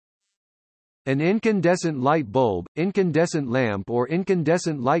An incandescent light bulb, incandescent lamp or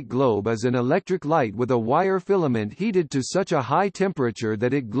incandescent light globe is an electric light with a wire filament heated to such a high temperature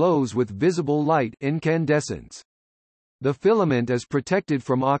that it glows with visible light, incandescence. The filament is protected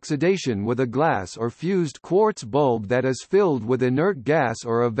from oxidation with a glass or fused quartz bulb that is filled with inert gas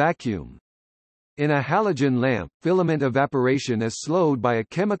or a vacuum. In a halogen lamp, filament evaporation is slowed by a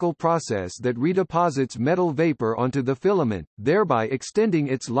chemical process that redeposits metal vapor onto the filament, thereby extending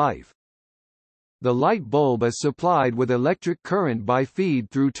its life. The light bulb is supplied with electric current by feed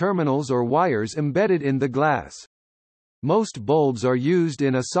through terminals or wires embedded in the glass. Most bulbs are used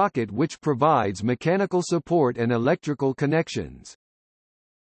in a socket which provides mechanical support and electrical connections.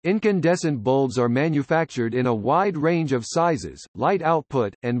 Incandescent bulbs are manufactured in a wide range of sizes, light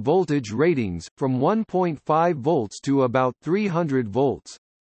output, and voltage ratings, from 1.5 volts to about 300 volts.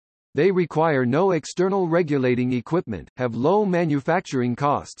 They require no external regulating equipment, have low manufacturing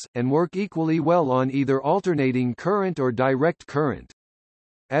costs, and work equally well on either alternating current or direct current.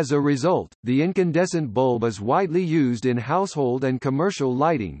 As a result, the incandescent bulb is widely used in household and commercial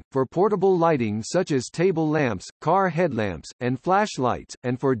lighting, for portable lighting such as table lamps, car headlamps, and flashlights,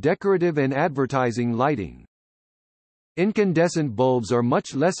 and for decorative and advertising lighting. Incandescent bulbs are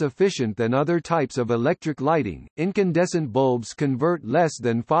much less efficient than other types of electric lighting. Incandescent bulbs convert less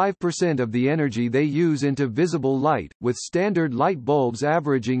than 5% of the energy they use into visible light, with standard light bulbs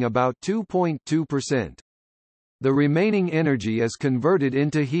averaging about 2.2%. The remaining energy is converted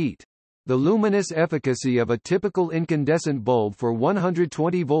into heat. The luminous efficacy of a typical incandescent bulb for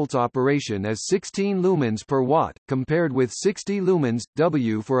 120 volts operation is 16 lumens per watt, compared with 60 lumens,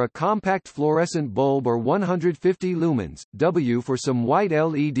 W for a compact fluorescent bulb or 150 lumens, W for some white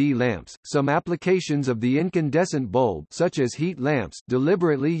LED lamps. Some applications of the incandescent bulb, such as heat lamps,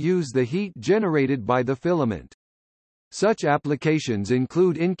 deliberately use the heat generated by the filament. Such applications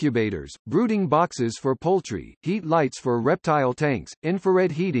include incubators, brooding boxes for poultry, heat lights for reptile tanks,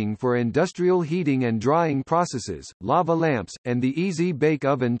 infrared heating for industrial heating and drying processes, lava lamps, and the Easy Bake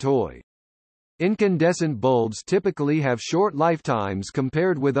Oven toy. Incandescent bulbs typically have short lifetimes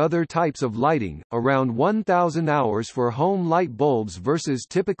compared with other types of lighting, around 1,000 hours for home light bulbs versus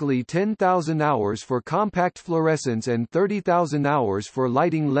typically 10,000 hours for compact fluorescents and 30,000 hours for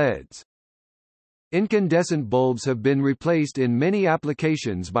lighting LEDs. Incandescent bulbs have been replaced in many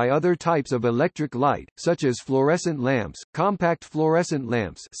applications by other types of electric light, such as fluorescent lamps, compact fluorescent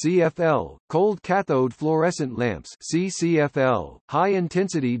lamps (CFL), cold cathode fluorescent lamps (CCFL),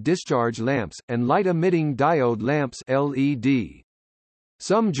 high-intensity discharge lamps, and light-emitting diode lamps (LED).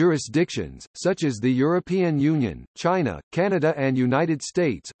 Some jurisdictions, such as the European Union, China, Canada and United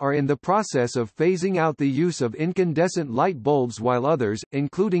States, are in the process of phasing out the use of incandescent light bulbs while others,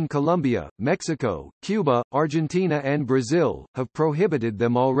 including Colombia, Mexico, Cuba, Argentina and Brazil, have prohibited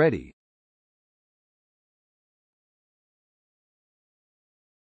them already.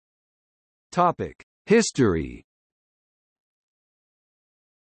 Topic: History.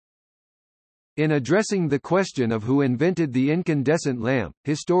 In addressing the question of who invented the incandescent lamp,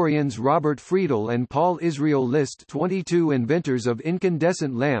 historians Robert Friedel and Paul Israel list 22 inventors of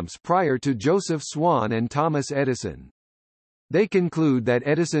incandescent lamps prior to Joseph Swan and Thomas Edison. They conclude that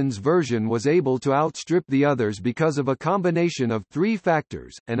Edison's version was able to outstrip the others because of a combination of three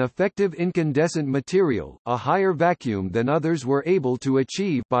factors: an effective incandescent material, a higher vacuum than others were able to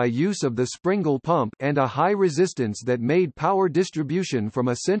achieve by use of the Springle pump, and a high resistance that made power distribution from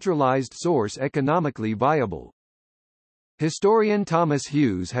a centralized source economically viable. Historian Thomas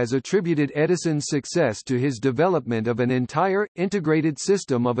Hughes has attributed Edison's success to his development of an entire, integrated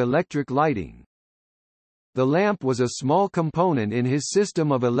system of electric lighting. The lamp was a small component in his system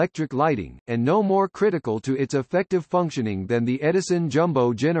of electric lighting, and no more critical to its effective functioning than the Edison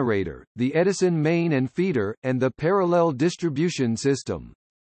jumbo generator, the Edison main and feeder, and the parallel distribution system.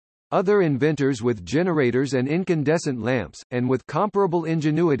 Other inventors with generators and incandescent lamps, and with comparable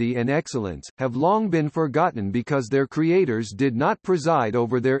ingenuity and excellence, have long been forgotten because their creators did not preside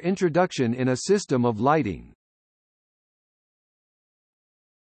over their introduction in a system of lighting.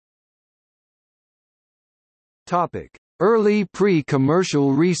 Topic: Early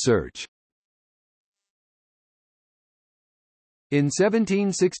pre-commercial research. In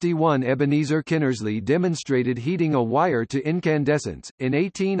 1761 Ebenezer Kinnersley demonstrated heating a wire to incandescence. In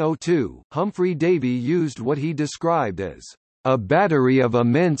 1802, Humphrey Davy used what he described as a battery of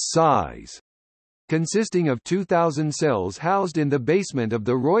immense size, consisting of 2,000 cells housed in the basement of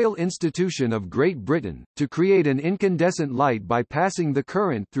the Royal Institution of Great Britain, to create an incandescent light by passing the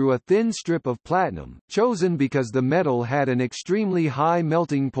current through a thin strip of platinum, chosen because the metal had an extremely high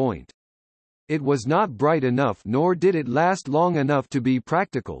melting point. It was not bright enough nor did it last long enough to be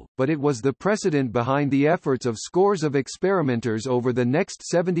practical, but it was the precedent behind the efforts of scores of experimenters over the next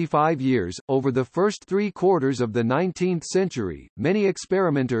 75 years. Over the first 3/4 of the 19th century, many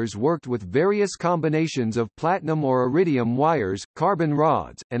experimenters worked with various combinations of platinum or iridium wires, carbon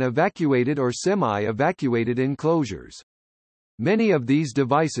rods, and evacuated or semi-evacuated enclosures. Many of these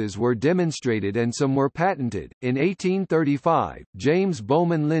devices were demonstrated and some were patented. In 1835, James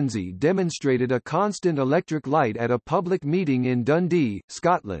Bowman Lindsay demonstrated a constant electric light at a public meeting in Dundee,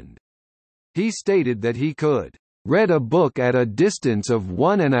 Scotland. He stated that he could read a book at a distance of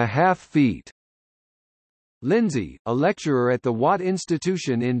 1.5 feet. Lindsay, a lecturer at the Watt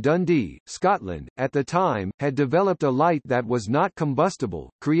Institution in Dundee, Scotland, at the time, had developed a light that was not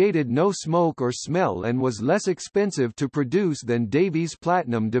combustible, created no smoke or smell and was less expensive to produce than Davy's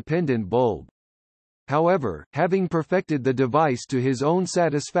platinum-dependent bulb. However, having perfected the device to his own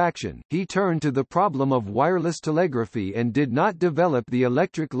satisfaction, he turned to the problem of wireless telegraphy and did not develop the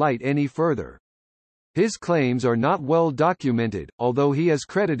electric light any further. His claims are not well documented, although he is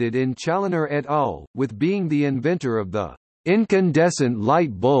credited in Challoner et al. With being the inventor of the incandescent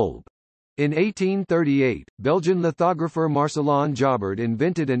light bulb. In 1838, Belgian lithographer Marcelin Jobert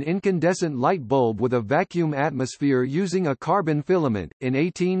invented an incandescent light bulb with a vacuum atmosphere using a carbon filament. In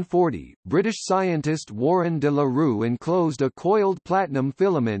 1840, British scientist Warren de la Rue enclosed a coiled platinum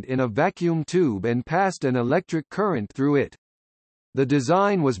filament in a vacuum tube and passed an electric current through it. The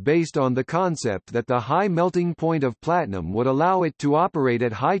design was based on the concept that the high melting point of platinum would allow it to operate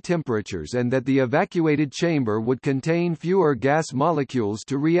at high temperatures and that the evacuated chamber would contain fewer gas molecules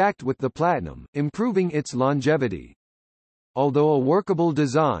to react with the platinum, improving its longevity. Although a workable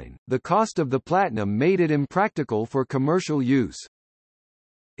design, the cost of the platinum made it impractical for commercial use.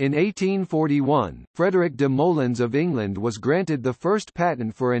 In 1841, Frederick de Molins of England was granted the first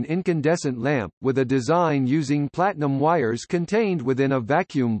patent for an incandescent lamp, with a design using platinum wires contained within a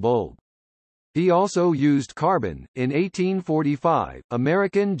vacuum bulb. He also used carbon. In 1845,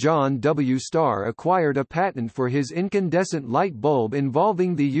 American John W. Starr acquired a patent for his incandescent light bulb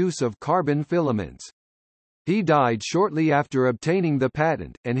involving the use of carbon filaments. He died shortly after obtaining the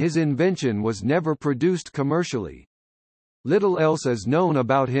patent, and his invention was never produced commercially. Little else is known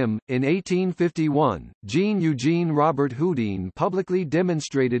about him. In 1851, Jean-Eugène Robert Houdin publicly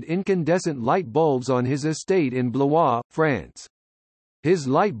demonstrated incandescent light bulbs on his estate in Blois, France. His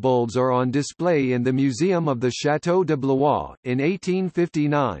light bulbs are on display in the Museum of the Château de Blois. In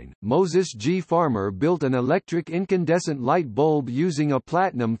 1859, Moses G. Farmer built an electric incandescent light bulb using a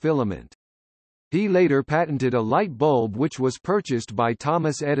platinum filament. He later patented a light bulb which was purchased by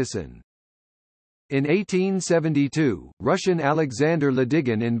Thomas Edison. In 1872, Russian Alexander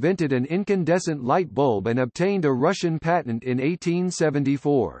Ladygin invented an incandescent light bulb and obtained a Russian patent in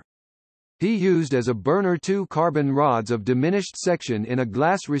 1874. He used as a burner 2 carbon rods of diminished section in a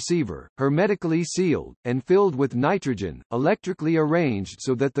glass receiver, hermetically sealed, and filled with nitrogen, electrically arranged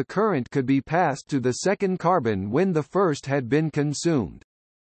so that the current could be passed to the second carbon when the first had been consumed.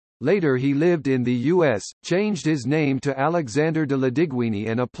 Later he lived in the U.S., changed his name to Alexander de Ladyguini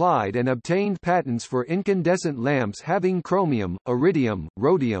and applied and obtained patents for incandescent lamps having chromium, iridium,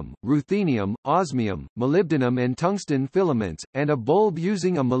 rhodium, ruthenium, osmium, molybdenum and tungsten filaments, and a bulb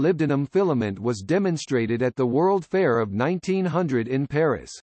using a molybdenum filament was demonstrated at the World Fair of 1900 in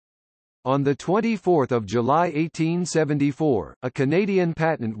Paris. On 24 July 1874, a Canadian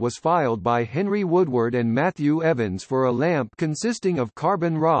patent was filed by Henry Woodward and Matthew Evans for a lamp consisting of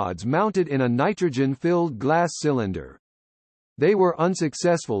carbon rods mounted in a nitrogen-filled glass cylinder. They were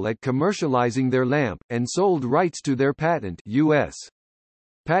unsuccessful at commercializing their lamp, and sold rights to their patent U.S.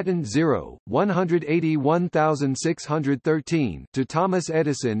 Patent 0181613 to Thomas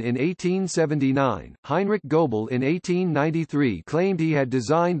Edison in 1879. Heinrich Goebel in 1893 claimed he had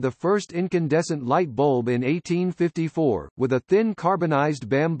designed the first incandescent light bulb in 1854, with a thin carbonized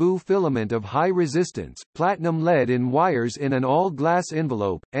bamboo filament of high resistance, platinum lead in wires in an all-glass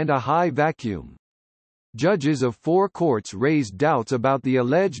envelope, and a high vacuum. Judges of 4 courts raised doubts about the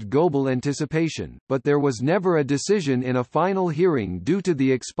alleged Goebel anticipation, but there was never a decision in a final hearing due to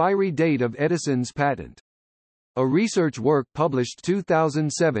the expiry date of Edison's patent. A research work published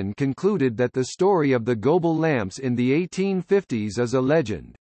 2007 concluded that the story of the Goebel lamps in the 1850s is a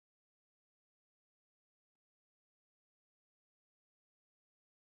legend.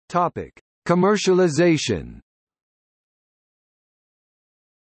 Topic: Commercialization.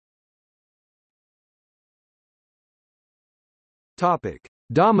 Topic: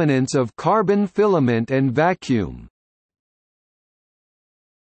 Dominance of carbon filament and vacuum.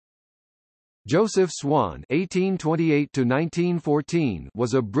 Joseph Swan (1828–1914)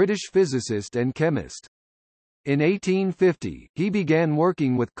 was a British physicist and chemist. In 1850, he began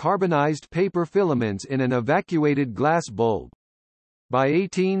working with carbonized paper filaments in an evacuated glass bulb. By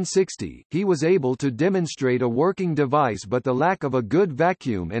 1860, he was able to demonstrate a working device, but the lack of a good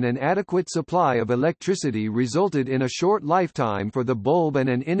vacuum and an adequate supply of electricity resulted in a short lifetime for the bulb and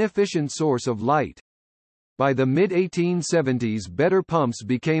an inefficient source of light. By the mid-1870s, better pumps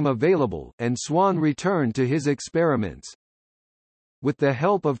became available, and Swan returned to his experiments. With the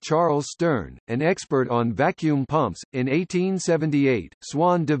help of Charles Stern, an expert on vacuum pumps, in 1878,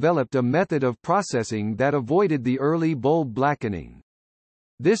 Swan developed a method of processing that avoided the early bulb blackening.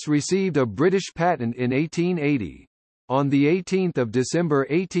 This received a British patent in 1880. On 18 December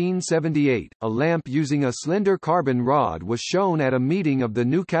 1878, a lamp using a slender carbon rod was shown at a meeting of the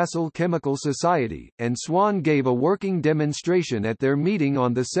Newcastle Chemical Society, and Swan gave a working demonstration at their meeting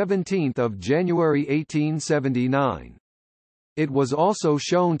on 17 January 1879. It was also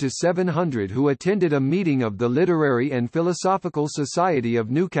shown to 700 who attended a meeting of the Literary and Philosophical Society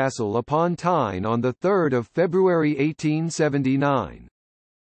of Newcastle upon Tyne on 3 February 1879.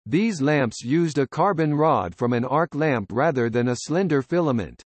 These lamps used a carbon rod from an arc lamp rather than a slender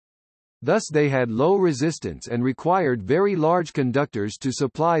filament. Thus they had low resistance and required very large conductors to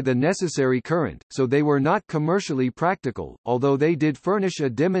supply the necessary current, so they were not commercially practical, although they did furnish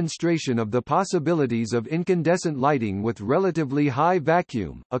a demonstration of the possibilities of incandescent lighting with relatively high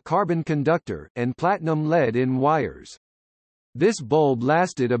vacuum, a carbon conductor, and platinum lead in wires. This bulb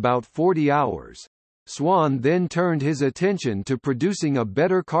lasted about 40 hours. Swan then turned his attention to producing a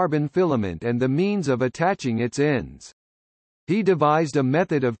better carbon filament and the means of attaching its ends. He devised a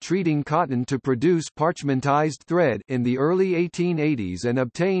method of treating cotton to produce parchmentized thread in the early 1880s and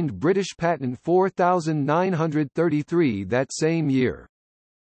obtained British patent 4933 that same year.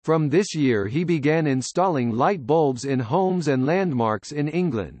 From this year he began installing light bulbs in homes and landmarks in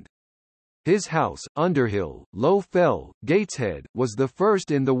England. His house, Underhill, Low Fell, Gateshead, was the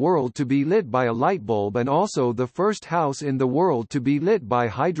first in the world to be lit by a light bulb and also the first house in the world to be lit by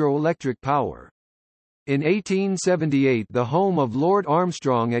hydroelectric power. In 1878, the home of Lord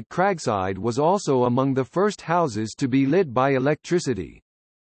Armstrong at Cragside was also among the first houses to be lit by electricity.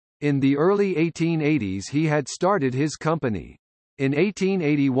 In the early 1880s he had started his company. In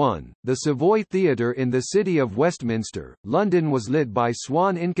 1881, the Savoy Theatre in the city of Westminster, London was lit by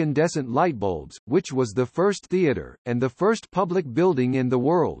Swan incandescent light bulbs, which was the first theatre, and the first public building in the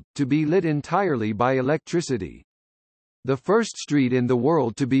world, to be lit entirely by electricity. The first street in the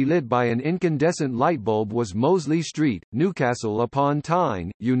world to be lit by an incandescent light bulb was Mosley Street, Newcastle upon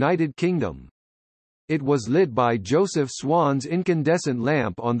Tyne, United Kingdom. It was lit by Joseph Swan's incandescent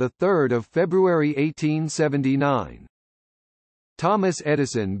lamp on 3 February 1879. Thomas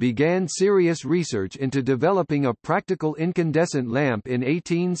Edison began serious research into developing a practical incandescent lamp in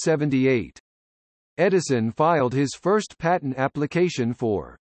 1878. Edison filed his first patent application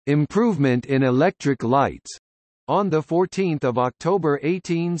for improvement in electric lights on 14 October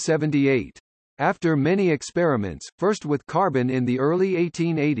 1878. After many experiments, first with carbon in the early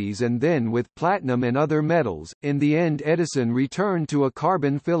 1880s and then with platinum and other metals, in the end Edison returned to a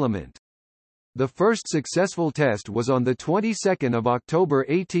carbon filament. The first successful test was on the 22nd of October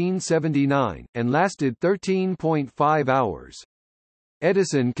 1879, and lasted 13.5 hours.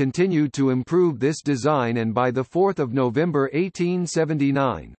 Edison continued to improve this design and by 4 November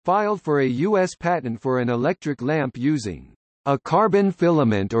 1879, filed for a U.S. patent for an electric lamp using a carbon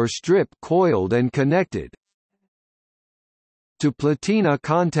filament or strip coiled and connected to platina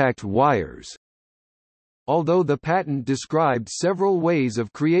contact wires. Although the patent described several ways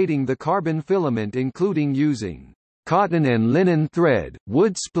of creating the carbon filament including using cotton and linen thread,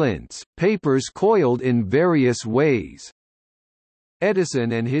 wood splints, papers coiled in various ways.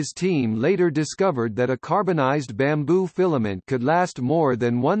 Edison and his team later discovered that a carbonized bamboo filament could last more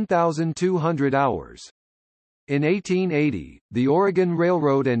than 1,200 hours. In 1880, the Oregon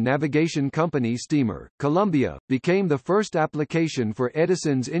Railroad and Navigation Company steamer, Columbia, became the first application for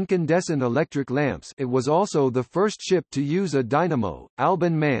Edison's incandescent electric lamps. It was also the first ship to use a dynamo.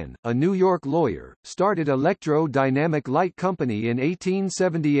 Alban Mann, a New York lawyer, started Electro-Dynamic Light Company in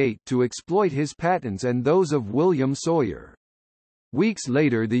 1878 to exploit his patents and those of William Sawyer. Weeks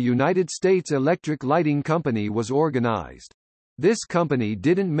later the United States Electric Lighting Company was organized. This company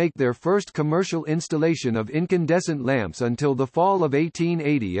didn't make their first commercial installation of incandescent lamps until the fall of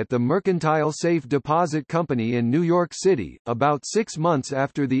 1880 at the Mercantile Safe Deposit Company in New York City, about 6 months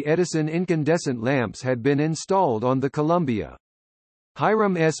after the Edison incandescent lamps had been installed on the Columbia.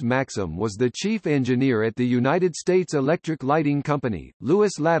 Hiram S. Maxim was the chief engineer at the United States Electric Lighting Company.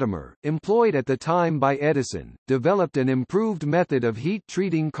 Lewis Latimer, employed at the time by Edison, developed an improved method of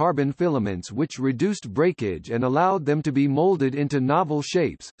heat-treating carbon filaments which reduced breakage and allowed them to be molded into novel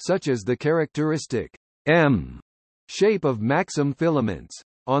shapes, such as the characteristic M shape of Maxim filaments.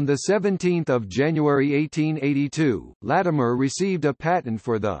 On 17 January 1882, Latimer received a patent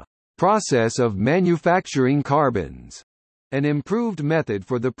for the process of manufacturing carbons, an improved method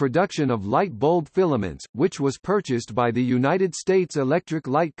for the production of light bulb filaments, which was purchased by the United States Electric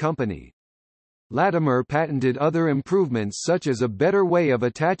Light Company. Latimer patented other improvements such as a better way of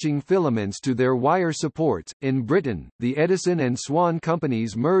attaching filaments to their wire supports. In Britain, the Edison and Swan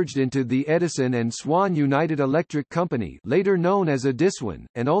companies merged into the Edison and Swan United Electric Company, later known as Ediswan,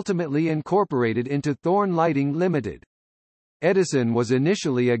 and ultimately incorporated into Thorn Lighting Limited. Edison was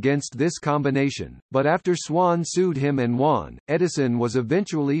initially against this combination, but after Swan sued him and won, Edison was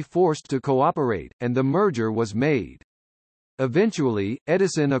eventually forced to cooperate, and the merger was made. Eventually,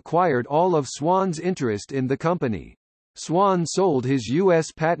 Edison acquired all of Swan's interest in the company. Swan sold his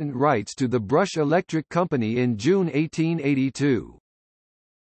U.S. patent rights to the Brush Electric Company in June 1882.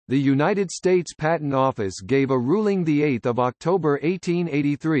 The United States Patent Office gave a ruling 8 October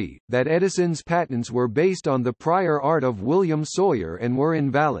 1883, that Edison's patents were based on the prior art of William Sawyer and were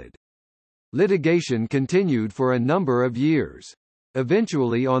invalid. Litigation continued for a number of years.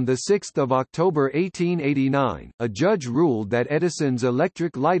 Eventually on 6 October 1889, a judge ruled that Edison's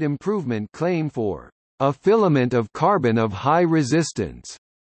electric light improvement claim for a filament of carbon of high resistance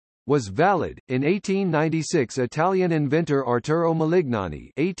was valid. In 1896, Italian inventor Arturo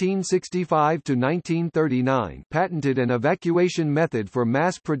Malignani (1865–1939) patented an evacuation method for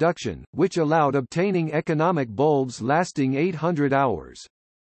mass production, which allowed obtaining economic bulbs lasting 800 hours.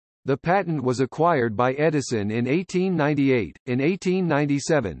 The patent was acquired by Edison in 1898. In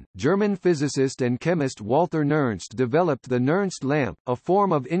 1897, German physicist and chemist Walther Nernst developed the Nernst lamp, a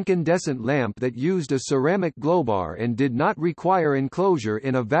form of incandescent lamp that used a ceramic glowbar and did not require enclosure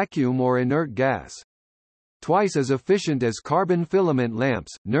in a vacuum or inert gas. Twice as efficient as carbon filament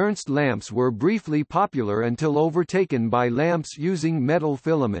lamps, Nernst lamps were briefly popular until overtaken by lamps using metal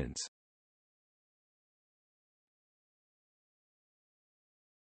filaments.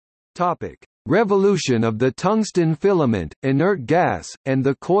 Topic: Revolution of the tungsten filament, inert gas, and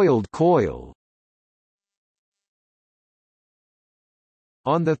the coiled coil.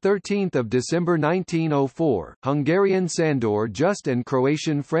 On 13 December 1904, Hungarian Sandor Just and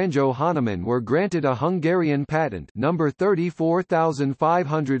Croatian Franjo Hahnemann were granted a Hungarian patent number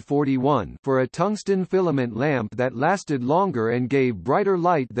 34541 for a tungsten filament lamp that lasted longer and gave brighter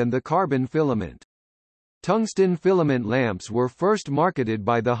light than the carbon filament. Tungsten filament lamps were first marketed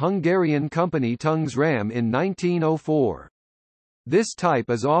by the Hungarian company Tungsram in 1904. This type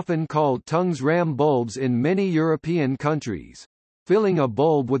is often called Tungsram bulbs in many European countries. Filling a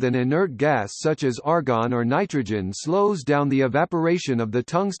bulb with an inert gas such as argon or nitrogen slows down the evaporation of the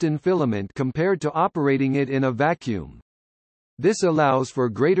tungsten filament compared to operating it in a vacuum. This allows for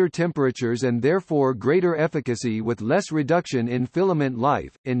greater temperatures and therefore greater efficacy with less reduction in filament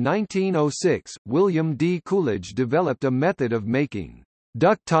life. In 1906, William D. Coolidge developed a method of making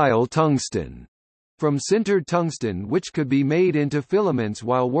ductile tungsten from sintered tungsten which could be made into filaments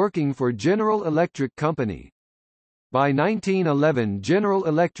while working for General Electric Company. By 1911, General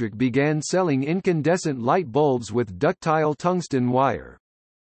Electric began selling incandescent light bulbs with ductile tungsten wire.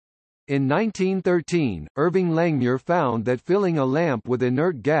 In 1913, Irving Langmuir found that filling a lamp with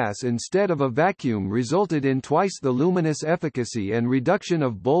inert gas instead of a vacuum resulted in twice the luminous efficacy and reduction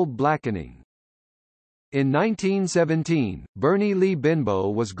of bulb blackening. In 1917, Bernie Lee Benbow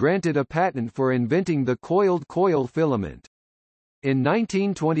was granted a patent for inventing the coiled coil filament. In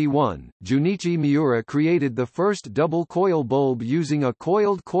 1921, Junichi Miura created the first double coil bulb using a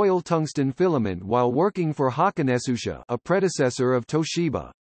coiled coil tungsten filament while working for Hakunesusha, a predecessor of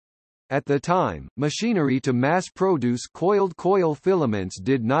Toshiba. At the time, machinery to mass-produce coiled coil filaments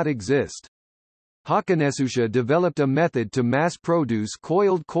did not exist. Hakunesusha developed a method to mass-produce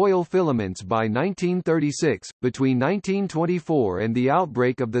coiled coil filaments by 1936. Between 1924 and the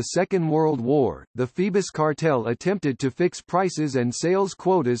outbreak of the Second World War, the Phoebus cartel attempted to fix prices and sales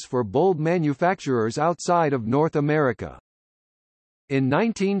quotas for bulb manufacturers outside of North America. In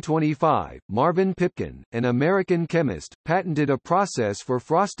 1925, Marvin Pipkin, an American chemist, patented a process for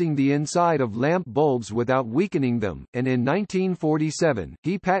frosting the inside of lamp bulbs without weakening them, and in 1947,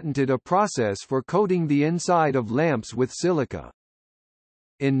 he patented a process for coating the inside of lamps with silica.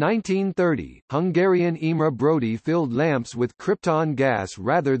 In 1930, Hungarian Imre Brody filled lamps with krypton gas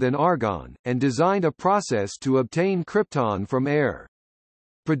rather than argon, and designed a process to obtain krypton from air.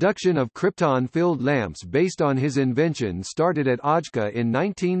 Production of krypton-filled lamps based on his invention started at Ojka in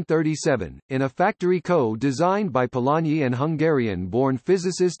 1937, in a factory co-designed by Polanyi and Hungarian-born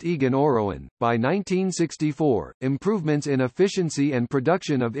physicist Egon Orrowan. By 1964, improvements in efficiency and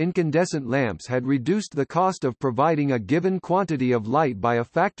production of incandescent lamps had reduced the cost of providing a given quantity of light by a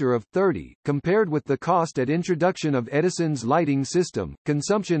factor of 30, compared with the cost at introduction of Edison's lighting system.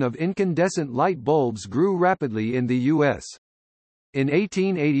 Consumption of incandescent light bulbs grew rapidly in the U.S. In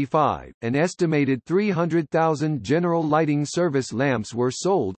 1885, an estimated 300,000 general lighting service lamps were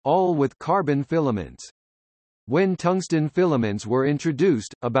sold, all with carbon filaments. When tungsten filaments were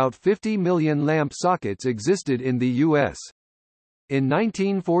introduced, about 50 million lamp sockets existed in the U.S. In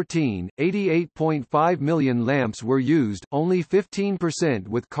 1914, 88.5 million lamps were used, only 15%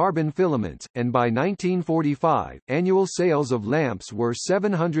 with carbon filaments, and by 1945, annual sales of lamps were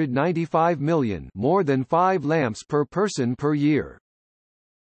 795 million, more than 5 lamps per person per year.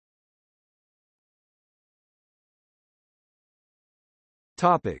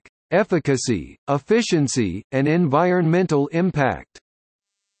 Topic: Efficacy, efficiency, and environmental impact.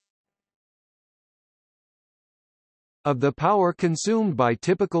 Of the power consumed by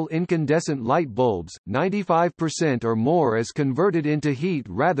typical incandescent light bulbs, 95% or more is converted into heat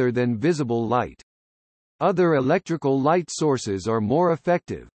rather than visible light. Other electrical light sources are more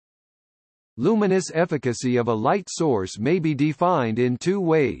effective. Luminous efficacy of a light source may be defined in two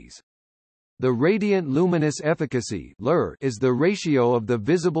ways. The radiant luminous efficacy is the ratio of the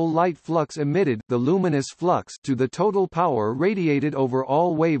visible light flux emitted, the luminous flux, to the total power radiated over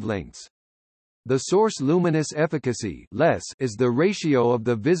all wavelengths. The source luminous efficacy is the ratio of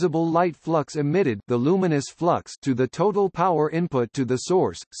the visible light flux emitted, the luminous flux, to the total power input to the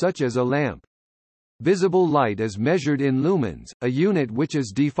source, such as a lamp. Visible light is measured in lumens, a unit which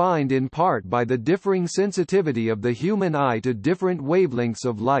is defined in part by the differing sensitivity of the human eye to different wavelengths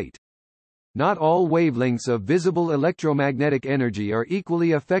of light. Not all wavelengths of visible electromagnetic energy are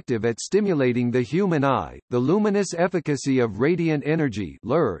equally effective at stimulating the human eye. The luminous efficacy of radiant energy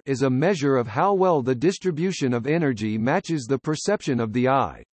is a measure of how well the distribution of energy matches the perception of the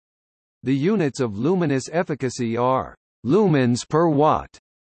eye. The units of luminous efficacy are lumens per watt,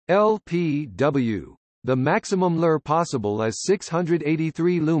 LPW. The maximum LUR possible is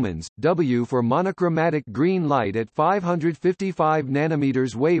 683 lumens, W for monochromatic green light at 555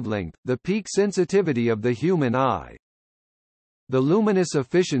 nanometers wavelength, the peak sensitivity of the human eye. The luminous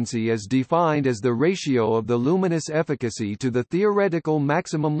efficiency is defined as the ratio of the luminous efficacy to the theoretical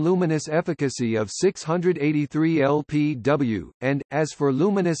maximum luminous efficacy of 683 lpw, and, as for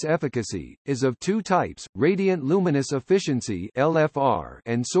luminous efficacy, is of two types, radiant luminous efficiency (LFR)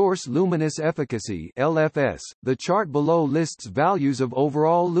 and source luminous efficacy (LFS). The chart below lists values of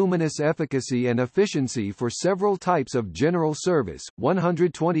overall luminous efficacy and efficiency for several types of general service,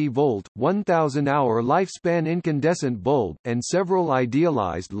 120-volt, 1,000-hour lifespan incandescent bulb, and several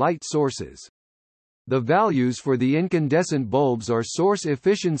idealized light sources. The values for the incandescent bulbs are source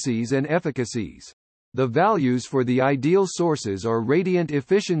efficiencies and efficacies. The values for the ideal sources are radiant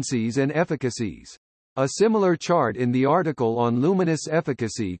efficiencies and efficacies. A similar chart in the article on luminous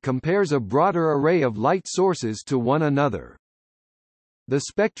efficacy compares a broader array of light sources to one another. The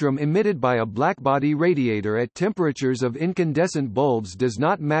spectrum emitted by a blackbody radiator at temperatures of incandescent bulbs does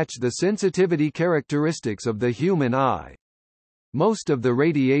not match the sensitivity characteristics of the human eye. Most of the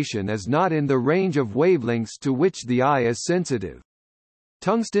radiation is not in the range of wavelengths to which the eye is sensitive.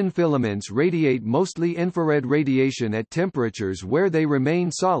 Tungsten filaments radiate mostly infrared radiation at temperatures where they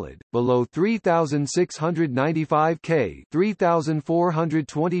remain solid, below 3695 K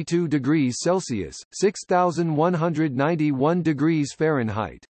 (3422 degrees Celsius, 6191 degrees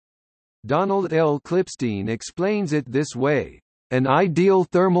Fahrenheit). Donald L. Klipstein explains it this way. An ideal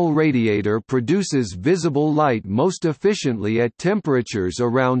thermal radiator produces visible light most efficiently at temperatures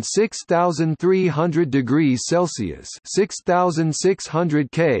around 6,300 degrees Celsius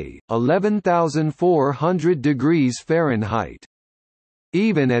 (6,600 K, 11,400 degrees Fahrenheit).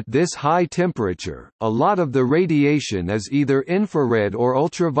 Even at this high temperature, a lot of the radiation is either infrared or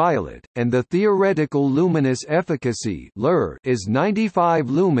ultraviolet, and the theoretical luminous efficacy is 95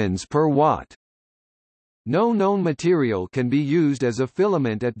 lumens per watt. No known material can be used as a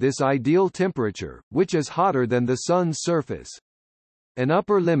filament at this ideal temperature, which is hotter than the Sun's surface. An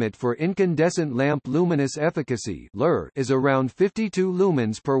upper limit for incandescent lamp luminous efficacy is around 52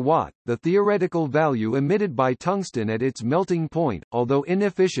 lumens per watt, the theoretical value emitted by tungsten at its melting point. Although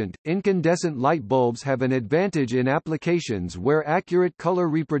inefficient, incandescent light bulbs have an advantage in applications where accurate color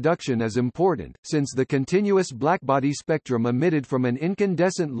reproduction is important, since the continuous blackbody spectrum emitted from an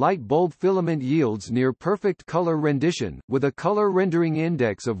incandescent light bulb filament yields near perfect color rendition, with a color rendering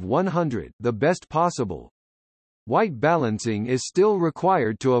index of 100, the best possible. White balancing is still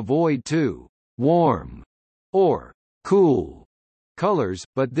required to avoid too warm or cool colors,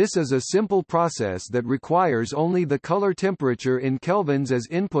 but this is a simple process that requires only the color temperature in kelvins as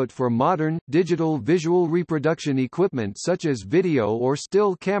input for modern, digital visual reproduction equipment such as video or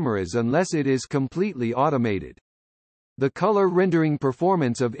still cameras unless it is completely automated. The color rendering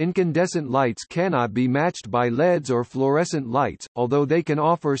performance of incandescent lights cannot be matched by LEDs or fluorescent lights, although they can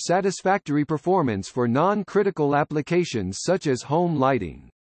offer satisfactory performance for non-critical applications such as home lighting.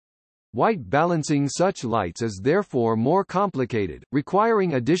 White balancing such lights is therefore more complicated,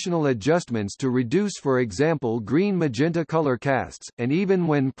 requiring additional adjustments to reduce, for example, green-magenta color casts, and even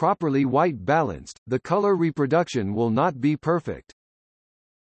when properly white balanced, the color reproduction will not be perfect.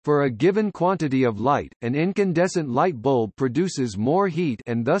 For a given quantity of light, an incandescent light bulb produces more heat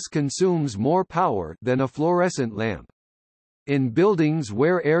and thus consumes more power than a fluorescent lamp. In buildings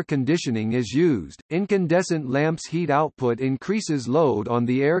where air conditioning is used, incandescent lamps' heat output increases load on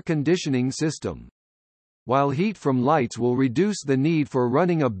the air conditioning system. While heat from lights will reduce the need for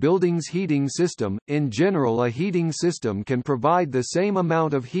running a building's heating system, in general a heating system can provide the same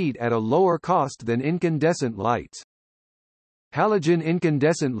amount of heat at a lower cost than incandescent lights. Halogen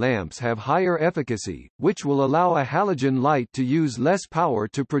incandescent lamps have higher efficacy, which will allow a halogen light to use less power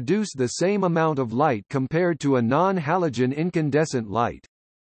to produce the same amount of light compared to a non-halogen incandescent light.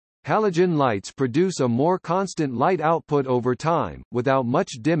 Halogen lights produce a more constant light output over time, without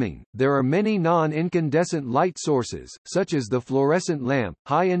much dimming. There are many non-incandescent light sources, such as the fluorescent lamp,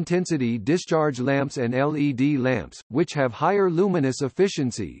 high-intensity discharge lamps and LED lamps, which have higher luminous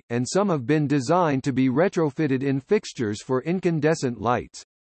efficiency, and some have been designed to be retrofitted in fixtures for incandescent lights.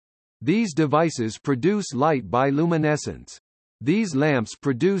 These devices produce light by luminescence. These lamps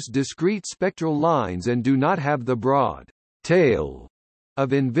produce discrete spectral lines and do not have the broad tail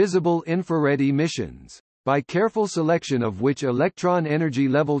of invisible infrared emissions. By careful selection of which electron energy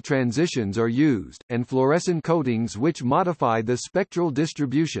level transitions are used, and fluorescent coatings which modify the spectral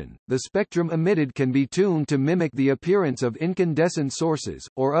distribution, the spectrum emitted can be tuned to mimic the appearance of incandescent sources,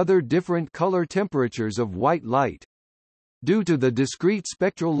 or other different color temperatures of white light. Due to the discrete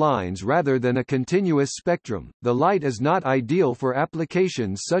spectral lines rather than a continuous spectrum, the light is not ideal for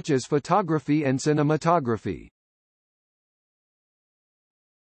applications such as photography and cinematography.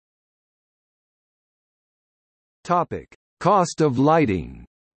 Topic: Cost of lighting.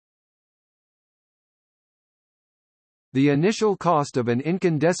 The initial cost of an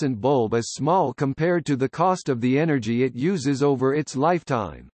incandescent bulb is small compared to the cost of the energy it uses over its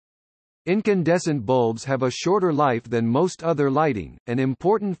lifetime. Incandescent bulbs have a shorter life than most other lighting, an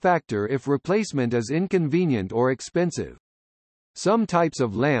important factor if replacement is inconvenient or expensive. Some types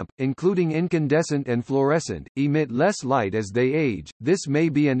of lamp, including incandescent and fluorescent, emit less light as they age. This may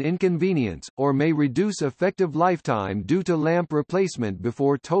be an inconvenience, or may reduce effective lifetime due to lamp replacement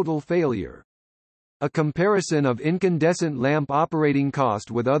before total failure. A comparison of incandescent lamp operating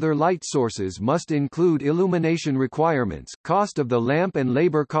cost with other light sources must include illumination requirements, cost of the lamp and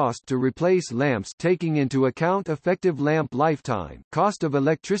labor cost to replace lamps taking into account effective lamp lifetime, cost of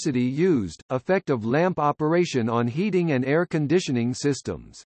electricity used, effect of lamp operation on heating and air conditioning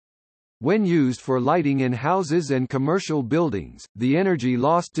systems. When used for lighting in houses and commercial buildings, the energy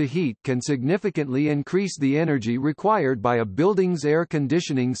lost to heat can significantly increase the energy required by a building's air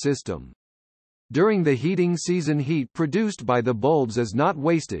conditioning system. During the heating season, heat produced by the bulbs is not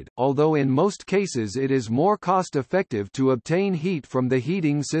wasted, although in most cases it is more cost-effective to obtain heat from the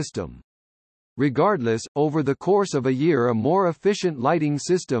heating system. Regardless, over the course of a year a more efficient lighting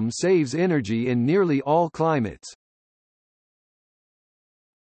system saves energy in nearly all climates.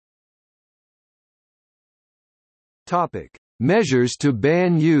 Topic: Measures to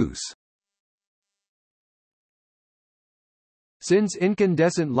ban use. Since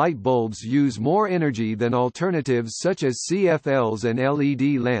incandescent light bulbs use more energy than alternatives such as CFLs and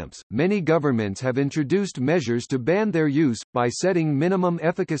LED lamps, many governments have introduced measures to ban their use, by setting minimum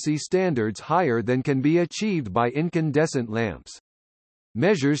efficacy standards higher than can be achieved by incandescent lamps.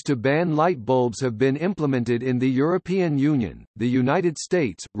 Measures to ban light bulbs have been implemented in the European Union, the United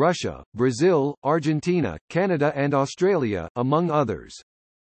States, Russia, Brazil, Argentina, Canada and Australia, among others.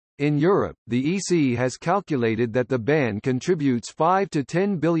 In Europe, the EC has calculated that the ban contributes 5 to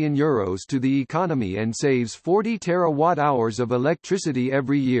 10 billion euros to the economy and saves 40 terawatt-hours of electricity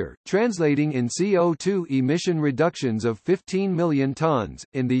every year, translating in CO2 emission reductions of 15 million tons.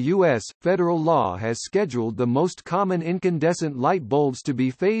 In the U.S., federal law has scheduled the most common incandescent light bulbs to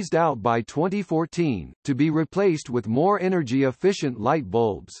be phased out by 2014, to be replaced with more energy-efficient light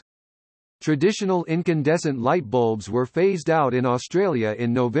bulbs. Traditional incandescent light bulbs were phased out in Australia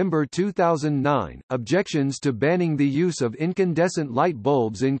in November 2009. Objections to banning the use of incandescent light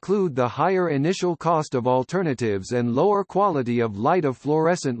bulbs include the higher initial cost of alternatives and lower quality of light of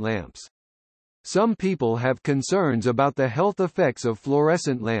fluorescent lamps. Some people have concerns about the health effects of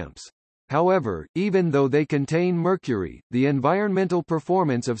fluorescent lamps. However, even though they contain mercury, the environmental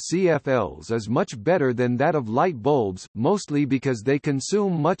performance of CFLs is much better than that of light bulbs, mostly because they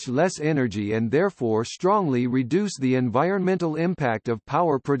consume much less energy and therefore strongly reduce the environmental impact of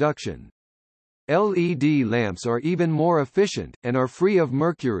power production. LED lamps are even more efficient, and are free of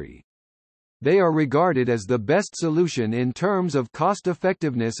mercury. They are regarded as the best solution in terms of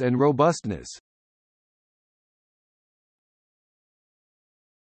cost-effectiveness and robustness.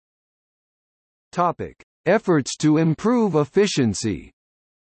 Topic: Efforts to improve efficiency.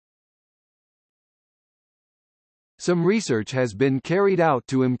 Some research has been carried out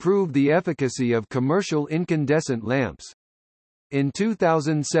to improve the efficacy of commercial incandescent lamps. In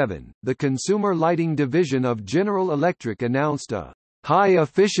 2007, the Consumer Lighting Division of General Electric announced a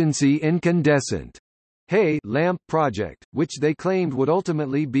high-efficiency incandescent lamp project, which they claimed would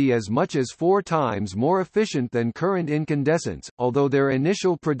ultimately be as much as 4 times more efficient than current incandescents, although their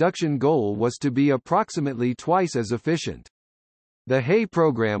initial production goal was to be approximately twice as efficient. The HAY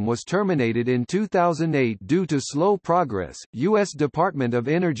program was terminated in 2008 due to slow progress. U.S. Department of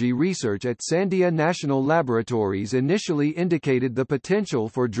Energy research at Sandia National Laboratories initially indicated the potential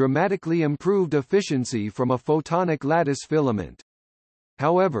for dramatically improved efficiency from a photonic lattice filament.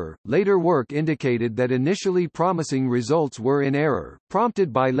 However, later work indicated that initially promising results were in error,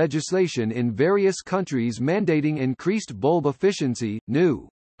 prompted by legislation in various countries mandating increased bulb efficiency. New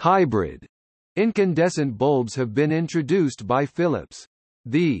hybrid incandescent bulbs have been introduced by Philips.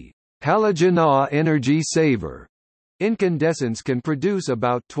 The Halogen energy saver incandescents can produce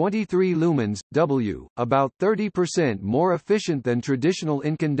about 23 lumens, W, about 30% more efficient than traditional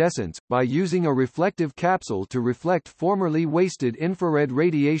incandescents, by using a reflective capsule to reflect formerly wasted infrared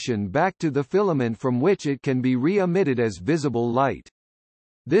radiation back to the filament from which it can be re-emitted as visible light.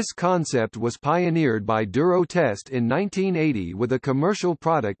 This concept was pioneered by Durotest in 1980 with a commercial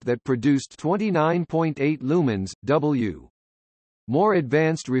product that produced 29.8 lumens, W. More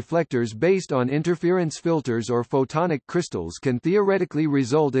advanced reflectors based on interference filters or photonic crystals can theoretically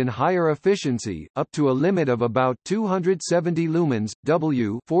result in higher efficiency, up to a limit of about 270 lumens,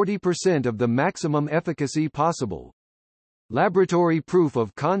 W, 40% of the maximum efficacy possible. Laboratory proof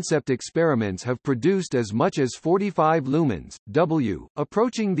of concept experiments have produced as much as 45 lumens, W,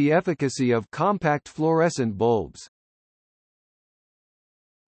 approaching the efficacy of compact fluorescent bulbs.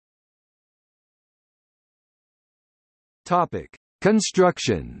 Topic: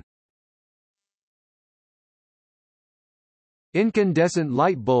 Construction. Incandescent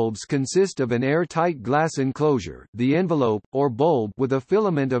light bulbs consist of an airtight glass enclosure, the envelope, or bulb, with a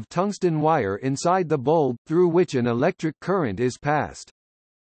filament of tungsten wire inside the bulb, through which an electric current is passed.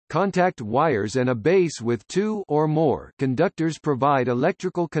 Contact wires and a base with 2 or more conductors provide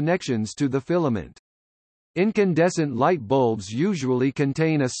electrical connections to the filament. Incandescent light bulbs usually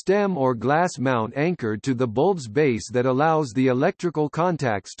contain a stem or glass mount anchored to the bulb's base that allows the electrical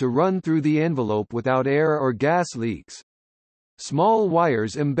contacts to run through the envelope without air or gas leaks. Small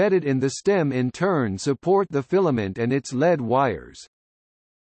wires embedded in the stem in turn support the filament and its lead wires.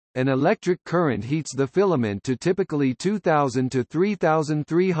 An electric current heats the filament to typically 2000 to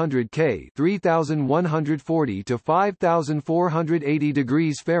 3300 K, 3140 to 5480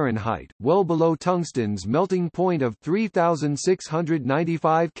 degrees Fahrenheit, well below tungsten's melting point of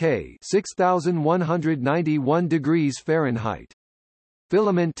 3695 K, 6191 degrees Fahrenheit.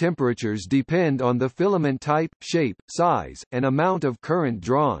 Filament temperatures depend on the filament type, shape, size, and amount of current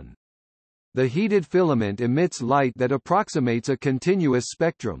drawn. The heated filament emits light that approximates a continuous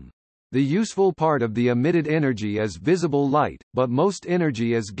spectrum. The useful part of the emitted energy is visible light, but most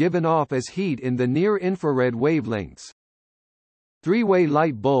energy is given off as heat in the near-infrared wavelengths. Three-way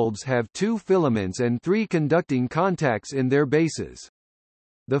light bulbs have 2 filaments and 3 conducting contacts in their bases.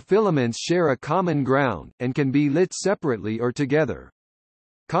 The filaments share a common ground, and can be lit separately or together.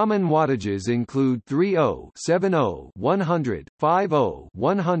 Common wattages include 30, 70, 100, 50,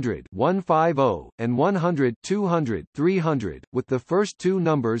 100, 150, and 100, 200, 300, with the first two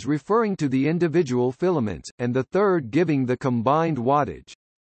numbers referring to the individual filaments, and the third giving the combined wattage.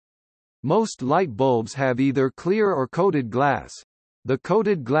 Most light bulbs have either clear or coated glass. The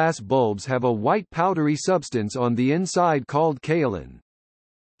coated glass bulbs have a white powdery substance on the inside called kaolin.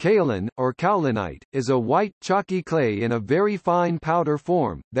 Kaolin, or kaolinite, is a white, chalky clay in a very fine powder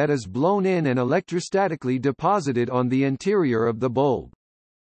form, that is blown in and electrostatically deposited on the interior of the bulb.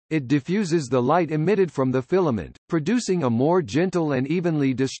 It diffuses the light emitted from the filament, producing a more gentle and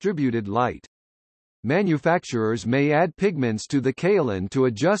evenly distributed light. Manufacturers may add pigments to the kaolin to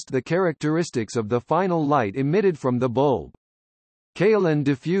adjust the characteristics of the final light emitted from the bulb.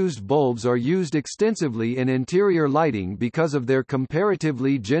 Kaolin-diffused bulbs are used extensively in interior lighting because of their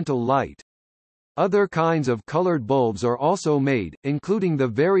comparatively gentle light. Other kinds of colored bulbs are also made, including the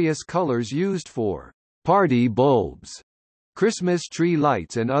various colors used for party bulbs, Christmas tree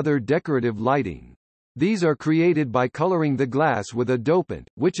lights and other decorative lighting. These are created by coloring the glass with a dopant,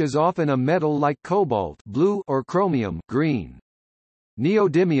 which is often a metal like cobalt blue or chromium green.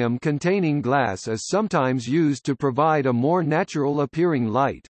 Neodymium-containing glass is sometimes used to provide a more natural-appearing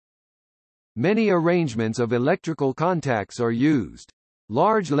light. Many arrangements of electrical contacts are used.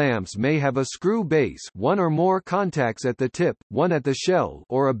 Large lamps may have a screw base, one or more contacts at the tip, one at the shell,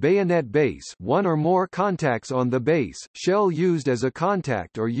 or a bayonet base, one or more contacts on the base, shell used as a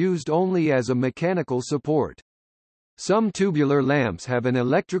contact or used only as a mechanical support. Some tubular lamps have an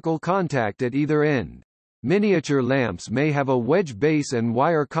electrical contact at either end. Miniature lamps may have a wedge base and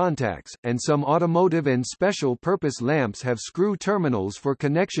wire contacts, and some automotive and special-purpose lamps have screw terminals for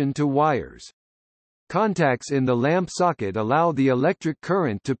connection to wires. Contacts in the lamp socket allow the electric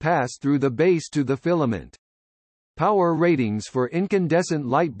current to pass through the base to the filament. Power ratings for incandescent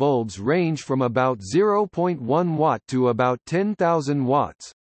light bulbs range from about 0.1 watt to about 10,000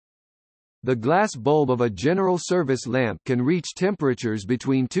 watts. The glass bulb of a general service lamp can reach temperatures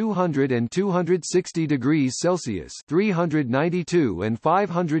between 200 and 260 degrees Celsius (392 and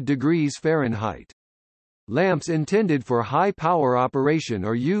 500 degrees Fahrenheit). Lamps intended for high-power operation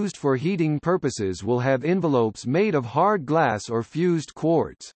or used for heating purposes will have envelopes made of hard glass or fused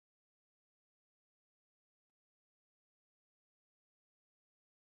quartz.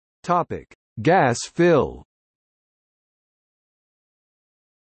 Topic: Gas fill.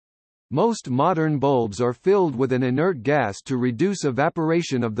 Most modern bulbs are filled with an inert gas to reduce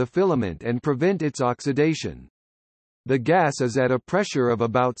evaporation of the filament and prevent its oxidation. The gas is at a pressure of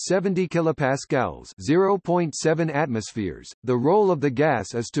about 70 kilopascals, 0.7 atmospheres. The role of the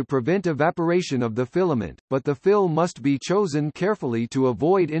gas is to prevent evaporation of the filament, but the fill must be chosen carefully to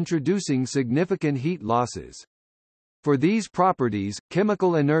avoid introducing significant heat losses. For these properties,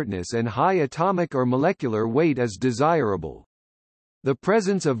 chemical inertness and high atomic or molecular weight is desirable. The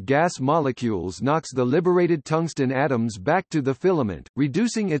presence of gas molecules knocks the liberated tungsten atoms back to the filament,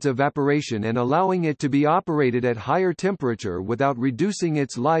 reducing its evaporation and allowing it to be operated at higher temperature without reducing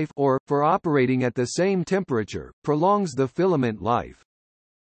its life or, for operating at the same temperature, prolongs the filament life.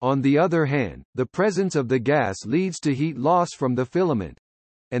 On the other hand, the presence of the gas leads to heat loss from the filament,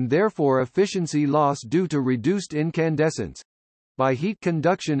 and therefore efficiency loss due to reduced incandescence by heat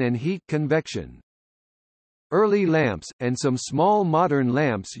conduction and heat convection. Early lamps, and some small modern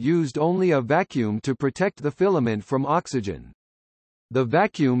lamps used only a vacuum to protect the filament from oxygen. The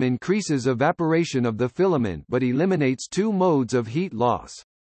vacuum increases evaporation of the filament but eliminates two modes of heat loss.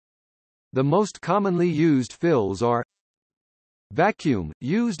 The most commonly used fills are vacuum,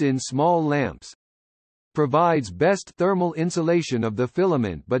 used in small lamps. Provides best thermal insulation of the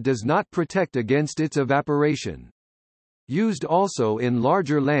filament but does not protect against its evaporation. Used also in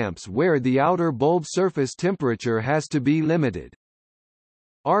larger lamps where the outer bulb surface temperature has to be limited.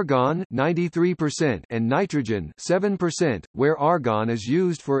 Argon 93% and nitrogen 7%, where argon is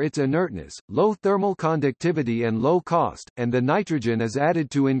used for its inertness, low thermal conductivity and low cost, and the nitrogen is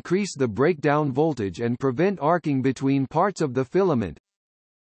added to increase the breakdown voltage and prevent arcing between parts of the filament.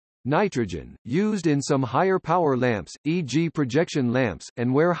 Nitrogen, used in some higher power lamps, e.g. projection lamps,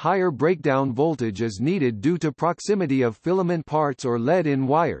 and where higher breakdown voltage is needed due to proximity of filament parts or lead in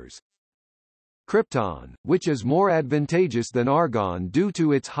wires. Krypton, which is more advantageous than argon due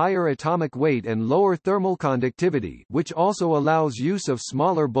to its higher atomic weight and lower thermal conductivity, which also allows use of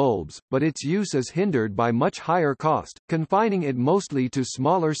smaller bulbs, but its use is hindered by much higher cost, confining it mostly to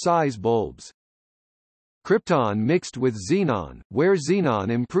smaller size bulbs. Krypton mixed with xenon, where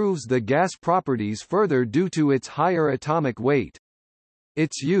xenon improves the gas properties further due to its higher atomic weight.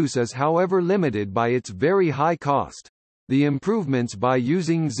 Its use is however limited by its very high cost. The improvements by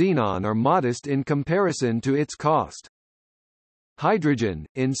using xenon are modest in comparison to its cost. Hydrogen,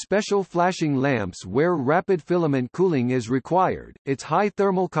 in special flashing lamps where rapid filament cooling is required, its high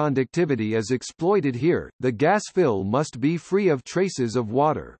thermal conductivity is exploited here. The gas fill must be free of traces of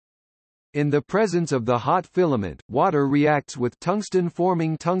water. In the presence of the hot filament, water reacts with tungsten,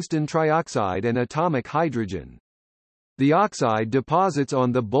 forming tungsten trioxide and atomic hydrogen. The oxide deposits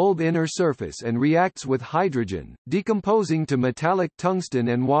on the bulb inner surface and reacts with hydrogen, decomposing to metallic tungsten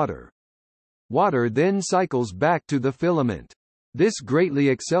and water. Water then cycles back to the filament. This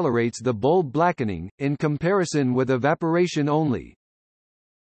greatly accelerates the bulb blackening, in comparison with evaporation only.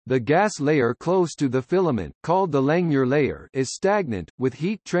 The gas layer close to the filament, called the Langmuir layer, is stagnant, with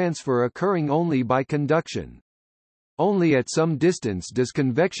heat transfer occurring only by conduction. Only at some distance does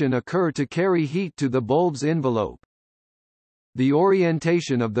convection occur to carry heat to the bulb's envelope. The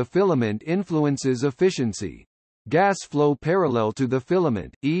orientation of the filament influences efficiency. Gas flow parallel to the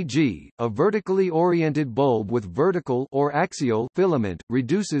filament, e.g., a vertically oriented bulb with vertical or axial filament,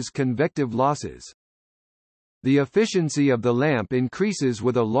 reduces convective losses. The efficiency of the lamp increases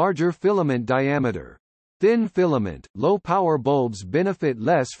with a larger filament diameter. Thin filament, low-power bulbs benefit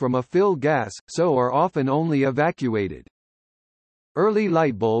less from a fill gas, so are often only evacuated. Early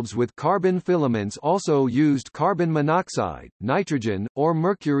light bulbs with carbon filaments also used carbon monoxide, nitrogen, or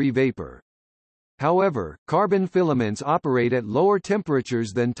mercury vapor. However, carbon filaments operate at lower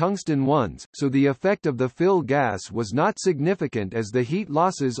temperatures than tungsten ones, so the effect of the fill gas was not significant as the heat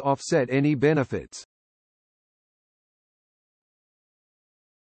losses offset any benefits.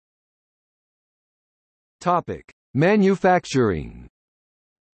 Topic: Manufacturing.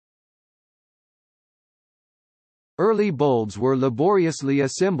 Early bulbs were laboriously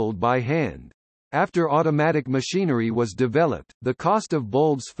assembled by hand. After automatic machinery was developed, the cost of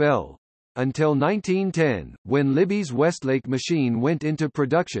bulbs fell. Until 1910, when Libby's Westlake machine went into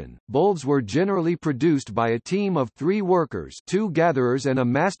production, bulbs were generally produced by a team of 3 workers, 2 gatherers and a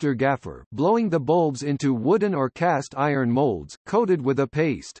master gaffer, blowing the bulbs into wooden or cast iron molds, coated with a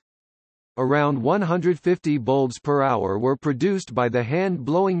paste. Around 150 bulbs per hour were produced by the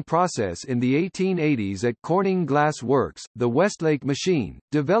hand-blowing process in the 1880s at Corning Glass Works. The Westlake machine,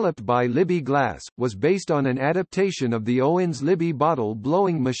 developed by Libby Glass, was based on an adaptation of the Owens-Libby bottle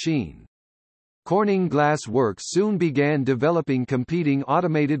blowing machine. Corning Glass Works soon began developing competing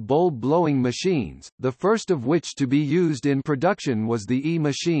automated bulb blowing machines, the first of which to be used in production was the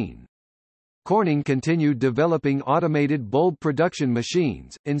E-machine. Corning continued developing automated bulb production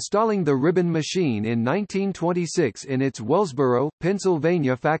machines, installing the ribbon machine in 1926 in its Wellsboro,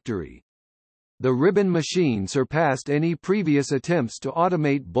 Pennsylvania factory. The ribbon machine surpassed any previous attempts to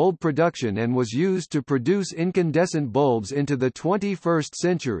automate bulb production and was used to produce incandescent bulbs into the 21st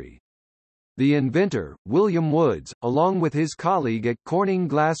century. The inventor, William Woods, along with his colleague at Corning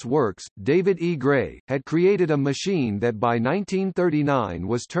Glass Works, David E. Gray, had created a machine that by 1939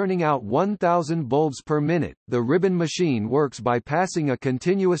 was turning out 1,000 bulbs per minute. The ribbon machine works by passing a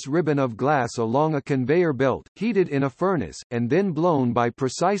continuous ribbon of glass along a conveyor belt, heated in a furnace, and then blown by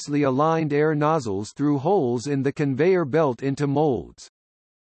precisely aligned air nozzles through holes in the conveyor belt into molds.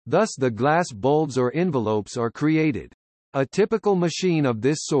 Thus the glass bulbs or envelopes are created. A typical machine of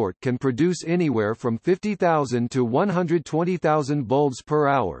this sort can produce anywhere from 50,000 to 120,000 bulbs per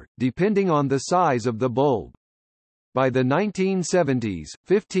hour, depending on the size of the bulb. By the 1970s,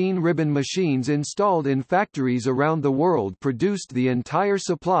 15 ribbon machines installed in factories around the world produced the entire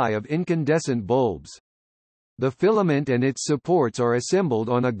supply of incandescent bulbs. The filament and its supports are assembled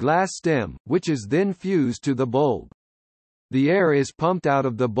on a glass stem, which is then fused to the bulb. The air is pumped out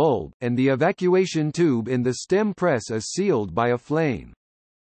of the bulb, and the evacuation tube in the stem press is sealed by a flame.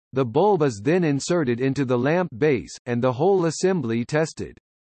 The bulb is then inserted into the lamp base, and the whole assembly tested.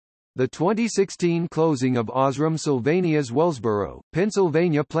 The 2016 closing of Osram Sylvania's Wellsboro,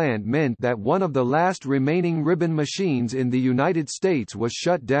 Pennsylvania plant meant that one of the last remaining ribbon machines in the United States was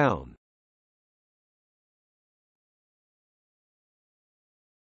shut down.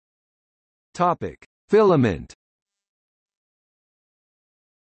 Topic: Filament.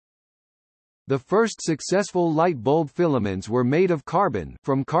 The first successful light bulb filaments were made of carbon,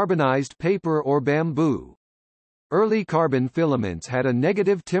 from carbonized paper or bamboo. Early carbon filaments had a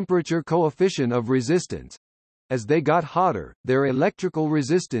negative temperature coefficient of resistance. As they got hotter, their electrical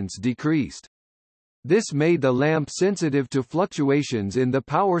resistance decreased. This made the lamp sensitive to fluctuations in the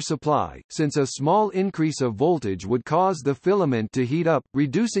power supply, since a small increase of voltage would cause the filament to heat up,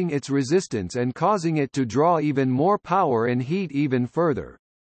 reducing its resistance and causing it to draw even more power and heat even further.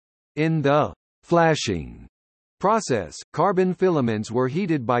 In the flashing process, carbon filaments were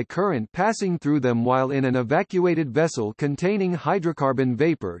heated by current passing through them while in an evacuated vessel containing hydrocarbon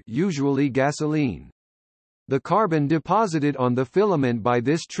vapor, usually gasoline. The carbon deposited on the filament by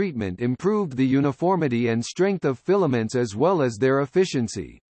this treatment improved the uniformity and strength of filaments as well as their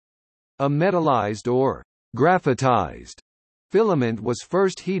efficiency. A metallized or graphitized filament was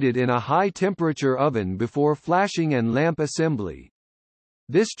first heated in a high-temperature oven before flashing and lamp assembly.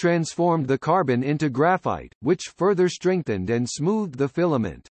 This transformed the carbon into graphite, which further strengthened and smoothed the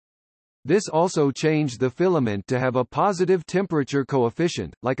filament. This also changed the filament to have a positive temperature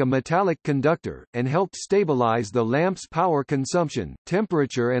coefficient, like a metallic conductor, and helped stabilize the lamp's power consumption,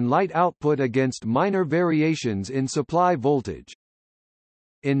 temperature and light output against minor variations in supply voltage.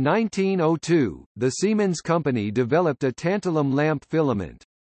 In 1902, the Siemens company developed a tantalum lamp filament.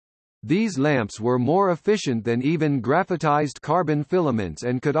 These lamps were more efficient than even graphitized carbon filaments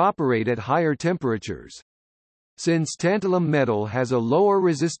and could operate at higher temperatures. Since tantalum metal has a lower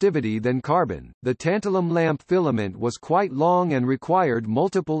resistivity than carbon, the tantalum lamp filament was quite long and required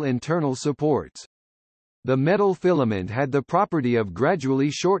multiple internal supports. The metal filament had the property of gradually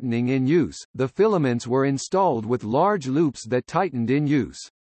shortening in use. The filaments were installed with large loops that tightened in use.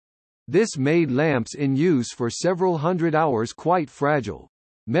 This made lamps in use for several hundred hours quite fragile.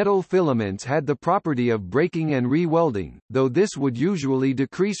 Metal filaments had the property of breaking and re-welding, though this would usually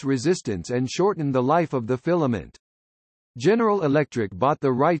decrease resistance and shorten the life of the filament. General Electric bought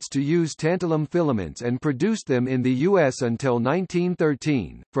the rights to use tantalum filaments and produced them in the U.S. until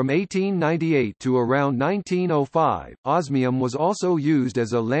 1913. From 1898 to around 1905, osmium was also used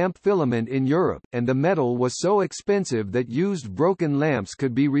as a lamp filament in Europe, and the metal was so expensive that used broken lamps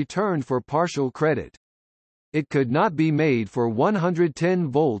could be returned for partial credit. It could not be made for 110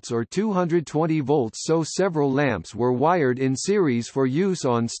 volts or 220 volts, so several lamps were wired in series for use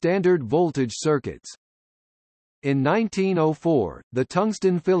on standard voltage circuits. In 1904, the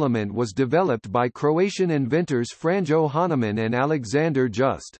tungsten filament was developed by Croatian inventors Franjo Hahnemann and Alexander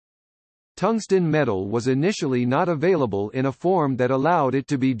Just. Tungsten metal was initially not available in a form that allowed it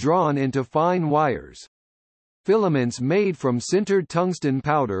to be drawn into fine wires. Filaments made from sintered tungsten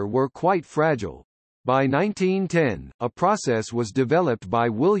powder were quite fragile. By 1910, a process was developed by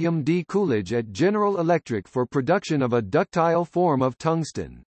William D. Coolidge at General Electric for production of a ductile form of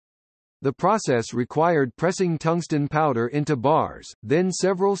tungsten. The process required pressing tungsten powder into bars, then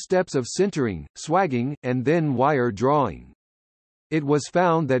several steps of sintering, swagging, and then wire drawing. It was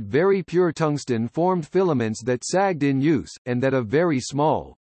found that very pure tungsten formed filaments that sagged in use, and that a very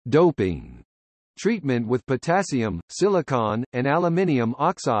small doping treatment with potassium, silicon, and aluminium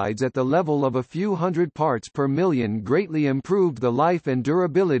oxides at the level of a few hundred parts per million greatly improved the life and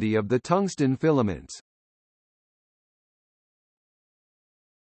durability of the tungsten filaments.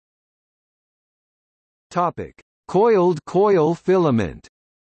 Topic: Coiled coil filament.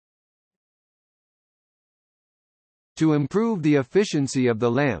 To improve the efficiency of the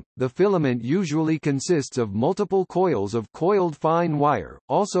lamp, the filament usually consists of multiple coils of coiled fine wire,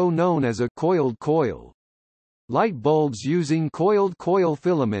 also known as a coiled coil. Light bulbs using coiled coil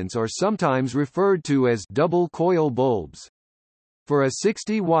filaments are sometimes referred to as double coil bulbs. For a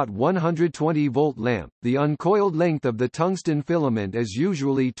 60-watt 120-volt lamp, the uncoiled length of the tungsten filament is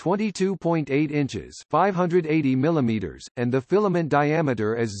usually 22.8 inches (580 millimeters), and the filament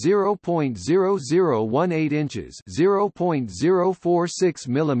diameter is 0.0018 inches (0.046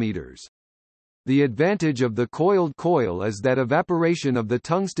 millimeters). The advantage of the coiled coil is that evaporation of the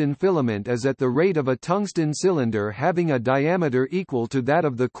tungsten filament is at the rate of a tungsten cylinder having a diameter equal to that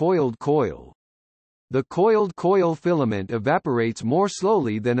of the coiled coil. The coiled coil filament evaporates more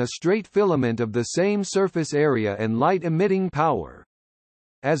slowly than a straight filament of the same surface area and light-emitting power.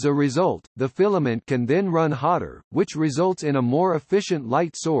 As a result, the filament can then run hotter, which results in a more efficient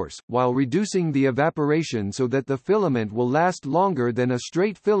light source, while reducing the evaporation so that the filament will last longer than a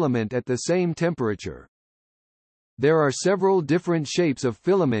straight filament at the same temperature. There are several different shapes of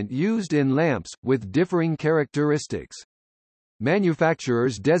filament used in lamps, with differing characteristics.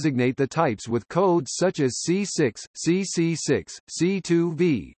 Manufacturers designate the types with codes such as C6, CC6,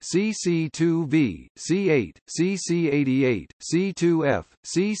 C2V, CC2V, C8, CC88, C2F,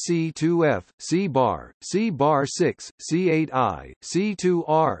 CC2F, C-bar, C-bar 6, C8I,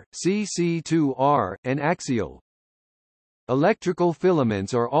 C2R, CC2R, and axial. Electrical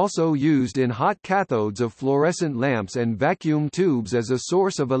filaments are also used in hot cathodes of fluorescent lamps and vacuum tubes as a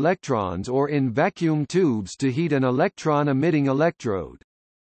source of electrons or in vacuum tubes to heat an electron-emitting electrode.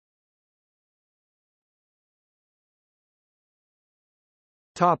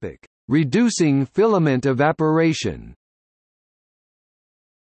 Topic: Reducing filament evaporation.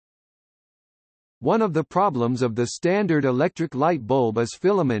 One of the problems of the standard electric light bulb is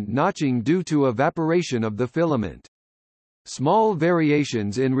filament notching due to evaporation of the filament. Small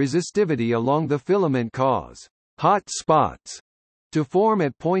variations in resistivity along the filament cause hot spots to form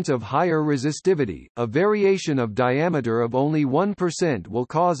at points of higher resistivity. A variation of diameter of only 1% will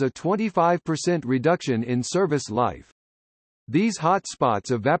cause a 25% reduction in service life. These hot spots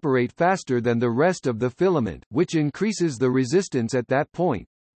evaporate faster than the rest of the filament, which increases the resistance at that point.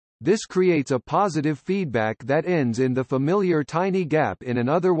 This creates a positive feedback that ends in the familiar tiny gap in an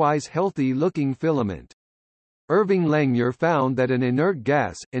otherwise healthy-looking filament. Irving Langmuir found that an inert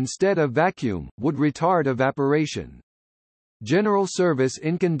gas, instead of vacuum, would retard evaporation. General service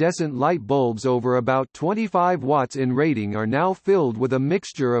incandescent light bulbs over about 25 watts in rating are now filled with a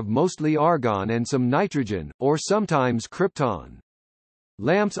mixture of mostly argon and some nitrogen, or sometimes krypton.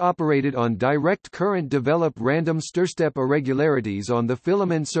 Lamps operated on direct current develop random stirstep irregularities on the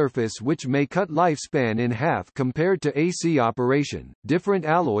filament surface which may cut lifespan in half compared to AC operation. Different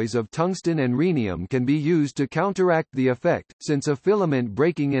alloys of tungsten and rhenium can be used to counteract the effect, since a filament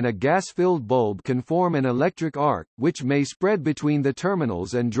breaking in a gas-filled bulb can form an electric arc, which may spread between the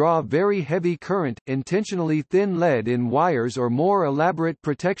terminals and draw very heavy current. Intentionally thin lead in wires or more elaborate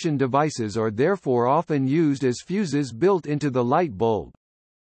protection devices are therefore often used as fuses built into the light bulb.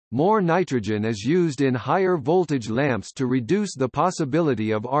 More nitrogen is used in higher voltage lamps to reduce the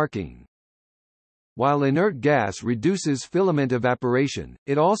possibility of arcing. While inert gas reduces filament evaporation,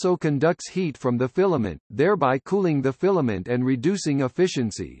 it also conducts heat from the filament, thereby cooling the filament and reducing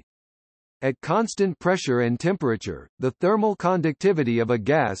efficiency. At constant pressure and temperature, the thermal conductivity of a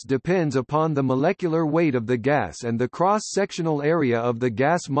gas depends upon the molecular weight of the gas and the cross-sectional area of the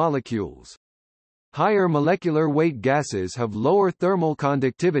gas molecules. Higher molecular weight gases have lower thermal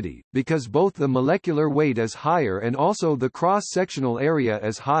conductivity, because both the molecular weight is higher and also the cross-sectional area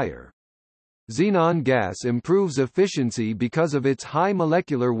is higher. Xenon gas improves efficiency because of its high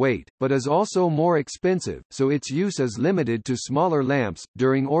molecular weight, but is also more expensive, so its use is limited to smaller lamps.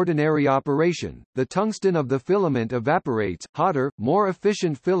 During ordinary operation, the tungsten of the filament evaporates. Hotter, more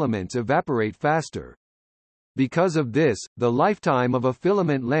efficient filaments evaporate faster. Because of this, the lifetime of a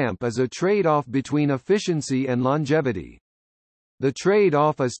filament lamp is a trade-off between efficiency and longevity. The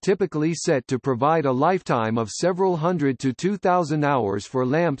trade-off is typically set to provide a lifetime of several hundred to 2,000 hours for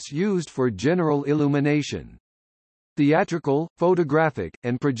lamps used for general illumination. Theatrical, photographic,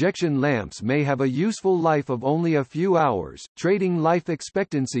 and projection lamps may have a useful life of only a few hours, trading life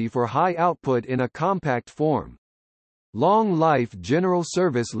expectancy for high output in a compact form. Long-life general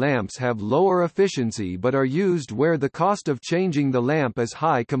service lamps have lower efficiency but are used where the cost of changing the lamp is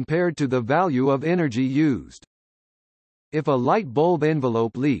high compared to the value of energy used. If a light bulb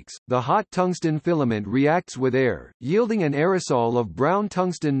envelope leaks, the hot tungsten filament reacts with air, yielding an aerosol of brown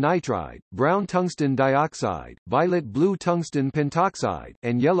tungsten nitride, brown tungsten dioxide, violet-blue tungsten pentoxide,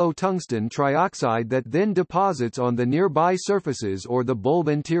 and yellow tungsten trioxide that then deposits on the nearby surfaces or the bulb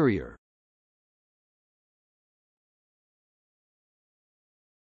interior.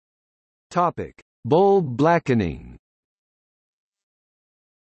 Topic: Bulb blackening.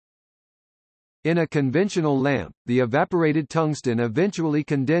 In a conventional lamp, the evaporated tungsten eventually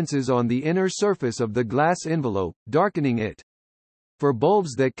condenses on the inner surface of the glass envelope, darkening it. For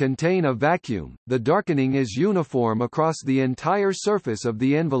bulbs that contain a vacuum, the darkening is uniform across the entire surface of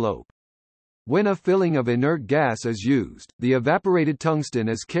the envelope. When a filling of inert gas is used, the evaporated tungsten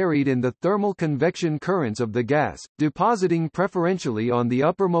is carried in the thermal convection currents of the gas, depositing preferentially on the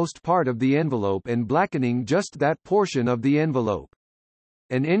uppermost part of the envelope and blackening just that portion of the envelope.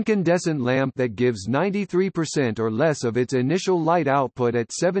 An incandescent lamp that gives 93% or less of its initial light output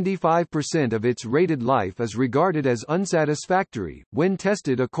at 75% of its rated life is regarded as unsatisfactory, when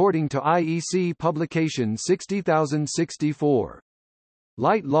tested according to IEC publication 60064.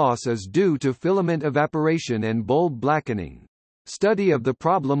 Light loss is due to filament evaporation and bulb blackening. Study of the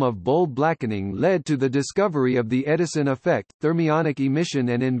problem of bulb blackening led to the discovery of the Edison effect, thermionic emission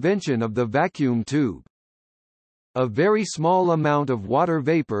and invention of the vacuum tube. A very small amount of water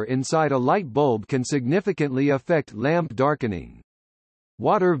vapor inside a light bulb can significantly affect lamp darkening.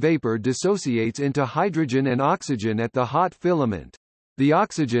 Water vapor dissociates into hydrogen and oxygen at the hot filament. The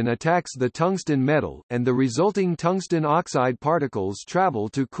oxygen attacks the tungsten metal, and the resulting tungsten oxide particles travel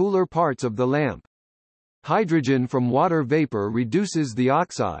to cooler parts of the lamp. Hydrogen from water vapor reduces the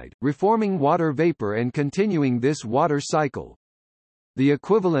oxide, reforming water vapor and continuing this water cycle. The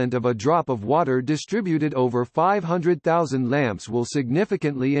equivalent of a drop of water distributed over 500,000 lamps will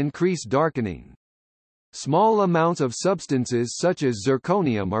significantly increase darkening. Small amounts of substances such as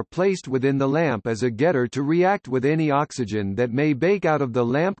zirconium are placed within the lamp as a getter to react with any oxygen that may bake out of the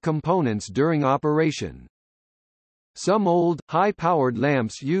lamp components during operation. Some old, high-powered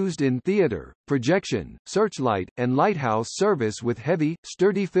lamps used in theater, projection, searchlight, and lighthouse service with heavy,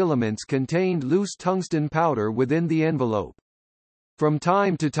 sturdy filaments contained loose tungsten powder within the envelope. From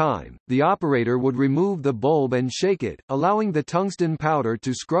time to time, the operator would remove the bulb and shake it, allowing the tungsten powder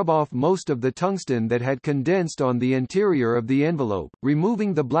to scrub off most of the tungsten that had condensed on the interior of the envelope,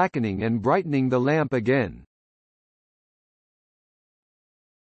 removing the blackening and brightening the lamp again.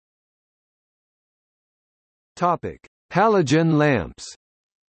 Topic: Halogen lamps.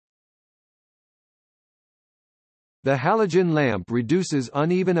 The halogen lamp reduces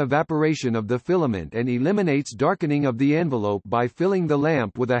uneven evaporation of the filament and eliminates darkening of the envelope by filling the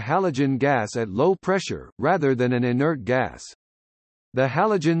lamp with a halogen gas at low pressure, rather than an inert gas. The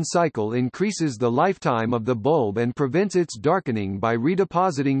halogen cycle increases the lifetime of the bulb and prevents its darkening by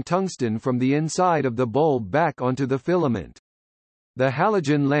redepositing tungsten from the inside of the bulb back onto the filament. The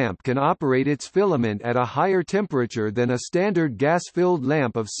halogen lamp can operate its filament at a higher temperature than a standard gas-filled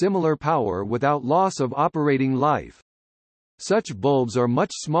lamp of similar power without loss of operating life. Such bulbs are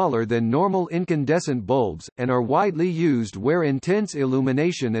much smaller than normal incandescent bulbs, and are widely used where intense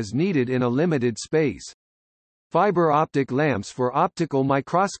illumination is needed in a limited space. Fiber optic lamps for optical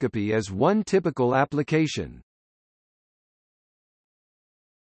microscopy is one typical application.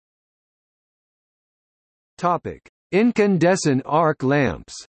 Topic: Incandescent arc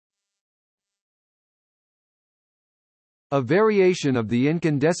lamps. A variation of the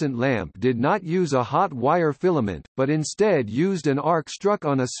incandescent lamp did not use a hot wire filament, but instead used an arc struck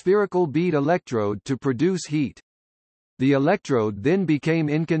on a spherical bead electrode to produce heat. The electrode then became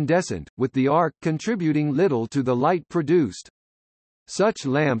incandescent, with the arc contributing little to the light produced. Such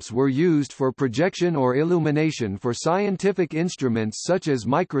lamps were used for projection or illumination for scientific instruments such as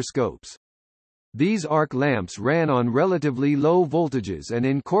microscopes. These arc lamps ran on relatively low voltages and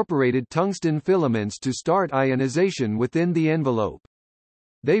incorporated tungsten filaments to start ionization within the envelope.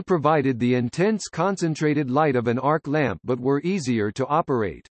 They provided the intense concentrated light of an arc lamp but were easier to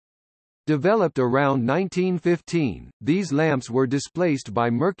operate. Developed around 1915, these lamps were displaced by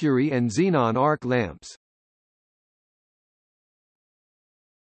mercury and xenon arc lamps.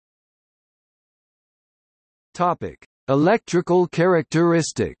 Topic: Electrical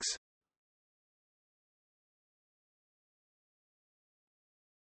characteristics.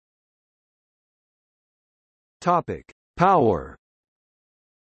 Topic: Power.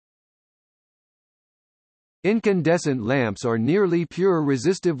 Incandescent lamps are nearly pure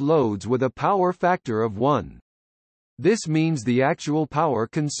resistive loads with a power factor of 1. This means the actual power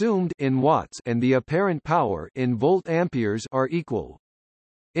consumed in watts and the apparent power in volt-amperes are equal.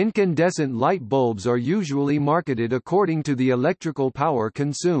 Incandescent light bulbs are usually marketed according to the electrical power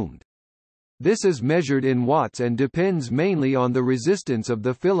consumed. This is measured in watts and depends mainly on the resistance of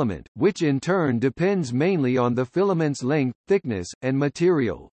the filament, which in turn depends mainly on the filament's length, thickness, and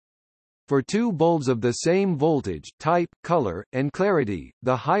material. For two bulbs of the same voltage, type, color, and clarity,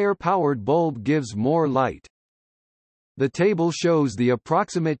 the higher-powered bulb gives more light. The table shows the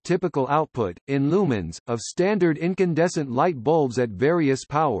approximate typical output, in lumens, of standard incandescent light bulbs at various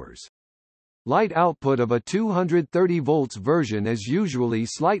powers. Light output of a 230 volts version is usually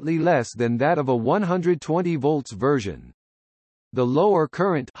slightly less than that of a 120 volts version. The lower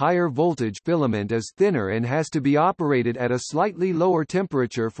current higher voltage filament is thinner and has to be operated at a slightly lower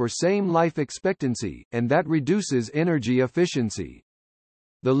temperature for same life expectancy, and that reduces energy efficiency.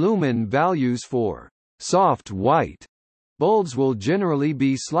 The lumen values for soft white bulbs will generally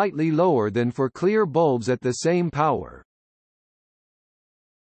be slightly lower than for clear bulbs at the same power.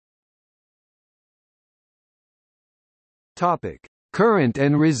 Topic: Current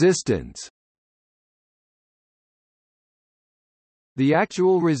and resistance. The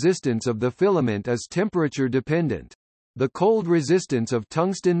actual resistance of the filament is temperature dependent. The cold resistance of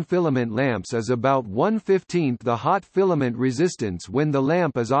tungsten filament lamps is about 1/15 the hot filament resistance when the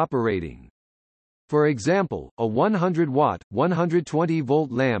lamp is operating. For example, a 100-watt,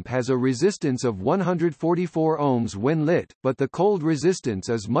 120-volt lamp has a resistance of 144 ohms when lit, but the cold resistance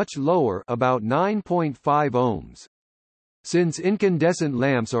is much lower, about 9.5 ohms. Since incandescent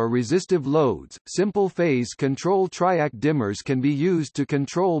lamps are resistive loads, simple phase control triac dimmers can be used to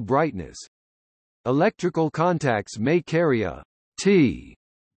control brightness. Electrical contacts may carry a T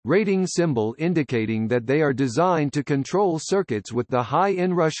rating symbol indicating that they are designed to control circuits with the high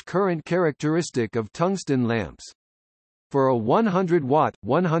inrush current characteristic of tungsten lamps. For a 100-watt,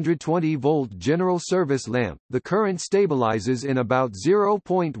 120-volt general service lamp, the current stabilizes in about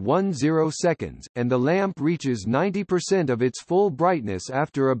 0.10 seconds, and the lamp reaches 90% of its full brightness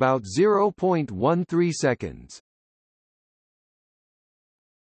after about 0.13 seconds.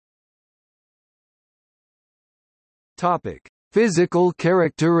 Topic: Physical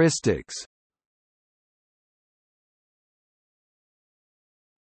characteristics.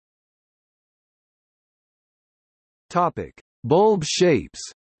 Topic: Bulb shapes.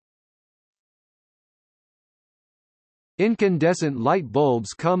 Incandescent light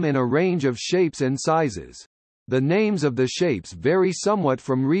bulbs come in a range of shapes and sizes. The names of the shapes vary somewhat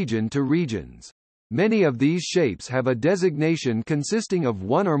from region to regions. Many of these shapes have a designation consisting of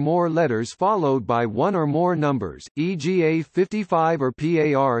one or more letters followed by one or more numbers, e.g. A55 or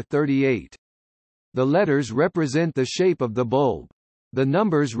PAR38. The letters represent the shape of the bulb. The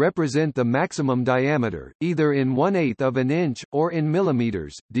numbers represent the maximum diameter, either in 1/8 of an inch, or in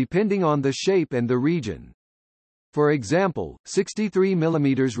millimeters, depending on the shape and the region. For example, 63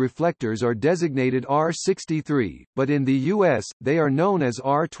 mm reflectors are designated R63, but in the US, they are known as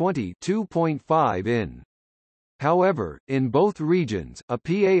R20 2.5 in. However, in both regions, a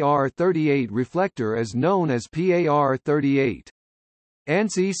PAR38 reflector is known as PAR38.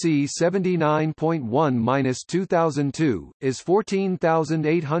 ANSI C79.1-2002, is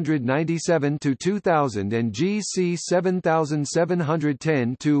 14,897-2000 and GC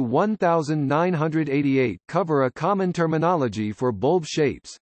 7710-1988 cover a common terminology for bulb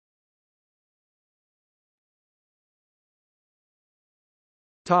shapes.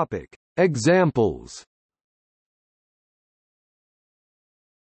 Topic: Examples.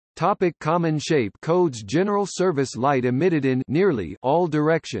 Topic: common shape codes. General service light emitted in nearly all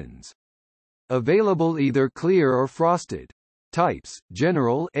directions. Available either clear or frosted. Types: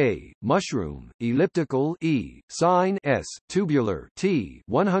 general A, mushroom, elliptical E, sine S, tubular T.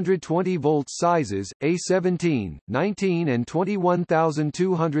 120 volts sizes: A17, 19 and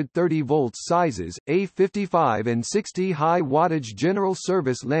 21,230 volts sizes: A55 and 60 high wattage general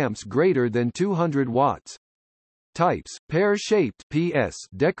service lamps greater than 200 watts. Types: pear-shaped PS,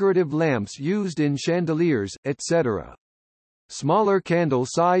 decorative lamps used in chandeliers, etc. Smaller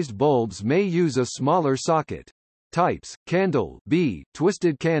candle-sized bulbs may use a smaller socket. Types: candle B,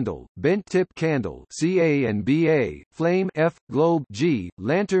 twisted candle, bent-tip candle CA and BA, flame F, globe G,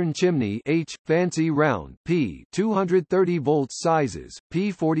 lantern chimney H, fancy round P, 230 volts sizes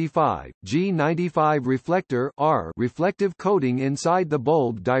P45, G95 reflector R, reflective coating inside the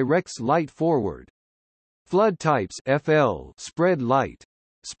bulb directs light forward. Flood types FL, spread light.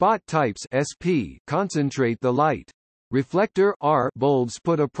 Spot types SP, concentrate the light. Reflector R bulbs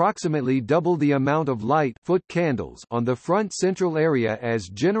put approximately double the amount of light foot candles on the front central area as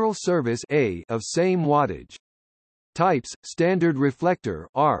general service A of same wattage. Types: standard reflector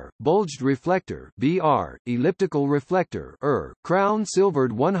R, bulged reflector BR, elliptical reflector crown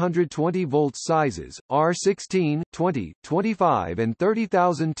silvered 120 volts sizes R16, 20, 25 and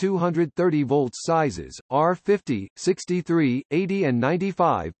 30,230 volts sizes R50, 63, 80 and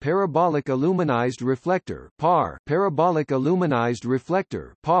 95 parabolic aluminized reflector PAR, parabolic aluminized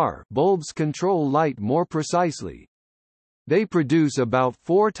reflector PAR bulbs control light more precisely. They produce about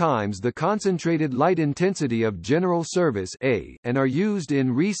 4 times the concentrated light intensity of general service A, and are used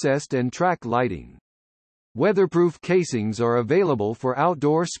in recessed and track lighting. Weatherproof casings are available for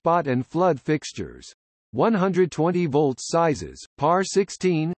outdoor spot and flood fixtures. 120 volts sizes, PAR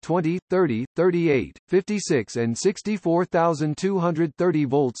 16, 20, 30, 38, 56 and 64,230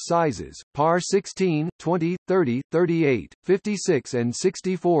 volts sizes, PAR 16, 20, 30, 38, 56 and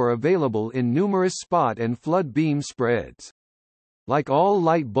 64 available in numerous spot and flood beam spreads. Like all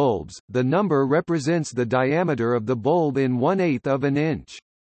light bulbs, the number represents the diameter of the bulb in 1/8 of an inch.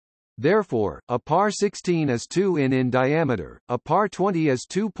 Therefore, a PAR 16 is 2 in diameter, a PAR 20 is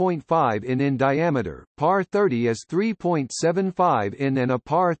 2.5 in diameter, PAR 30 is 3.75 in and a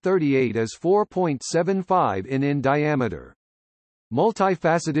PAR 38 is 4.75 in diameter.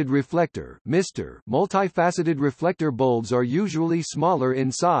 Multifaceted reflector multifaceted reflector bulbs are usually smaller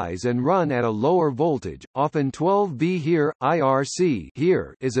in size and run at a lower voltage, often 12 V. Here, IRC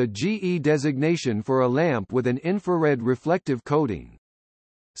here is a GE designation for a lamp with an infrared reflective coating.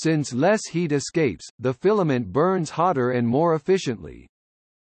 Since less heat escapes, the filament burns hotter and more efficiently.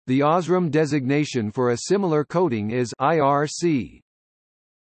 The Osram designation for a similar coating is IRC.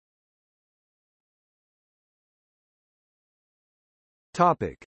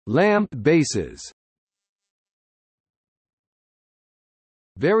 Topic: Lamp bases.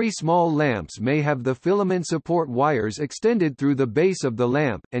 Very small lamps may have the filament support wires extended through the base of the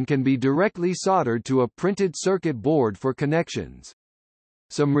lamp, and can be directly soldered to a printed circuit board for connections.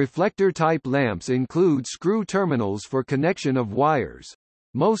 Some reflector-type lamps include screw terminals for connection of wires.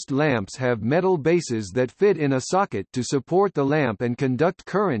 Most lamps have metal bases that fit in a socket to support the lamp and conduct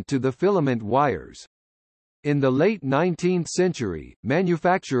current to the filament wires. In the late 19th century,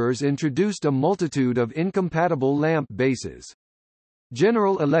 manufacturers introduced a multitude of incompatible lamp bases.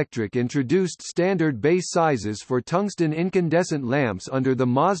 General Electric introduced standard base sizes for tungsten incandescent lamps under the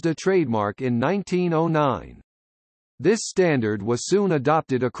Mazda trademark in 1909. This standard was soon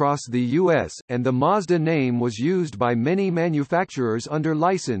adopted across the U.S., and the Mazda name was used by many manufacturers under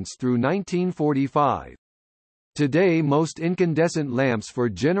license through 1945. Today most incandescent lamps for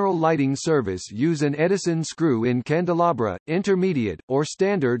general lighting service use an Edison screw in candelabra, intermediate, or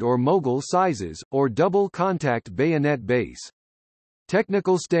standard or mogul sizes, or double contact bayonet base.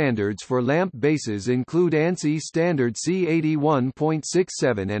 Technical standards for lamp bases include ANSI standard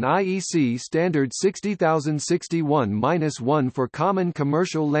C81.67 and IEC standard 60061-1 for common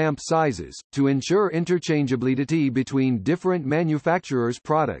commercial lamp sizes, to ensure interchangeability between different manufacturers'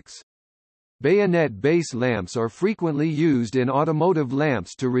 products. Bayonet base lamps are frequently used in automotive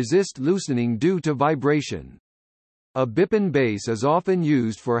lamps to resist loosening due to vibration. A bipin base is often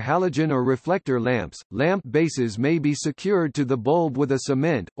used for halogen or reflector lamps. Lamp bases may be secured to the bulb with a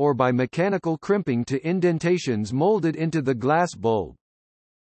cement, or by mechanical crimping to indentations molded into the glass bulb.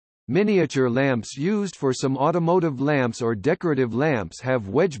 Miniature lamps used for some automotive lamps or decorative lamps have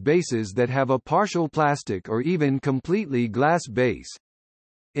wedge bases that have a partial plastic or even completely glass base.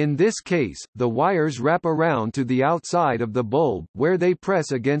 In this case, the wires wrap around to the outside of the bulb, where they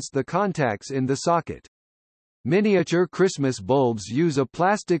press against the contacts in the socket. Miniature Christmas bulbs use a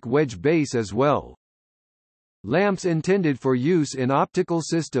plastic wedge base as well. Lamps intended for use in optical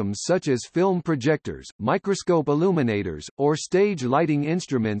systems such as film projectors, microscope illuminators, or stage lighting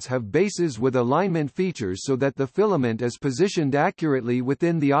instruments have bases with alignment features so that the filament is positioned accurately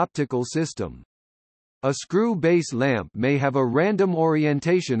within the optical system. A screw base lamp may have a random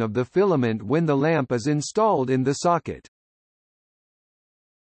orientation of the filament when the lamp is installed in the socket.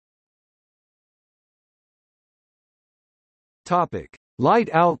 Topic: Light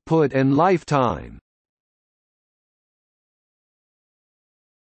output and lifetime.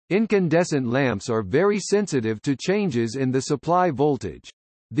 Incandescent lamps are very sensitive to changes in the supply voltage.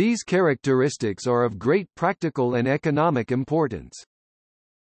 These characteristics are of great practical and economic importance.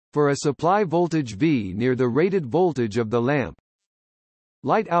 For a supply voltage V near the rated voltage of the lamp,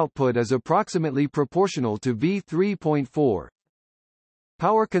 light output is approximately proportional to V3.4.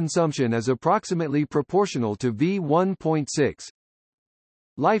 Power consumption is approximately proportional to V1.6.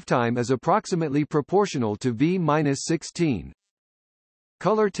 Lifetime is approximately proportional to V-16.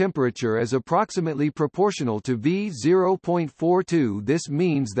 Color temperature is approximately proportional to V0.42. This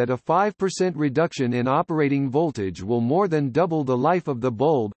means that a 5% reduction in operating voltage will more than double the life of the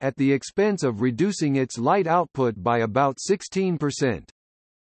bulb, at the expense of reducing its light output by about 16%.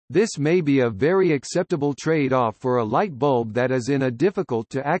 This may be a very acceptable trade-off for a light bulb that is in a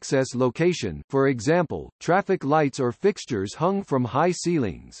difficult-to-access location, for example, traffic lights or fixtures hung from high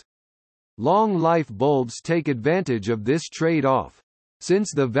ceilings. Long-life bulbs take advantage of this trade-off.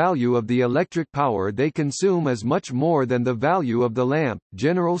 Since the value of the electric power they consume is much more than the value of the lamp,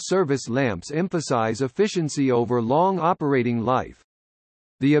 general service lamps emphasize efficiency over long operating life.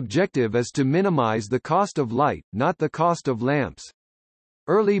 The objective is to minimize the cost of light, not the cost of lamps.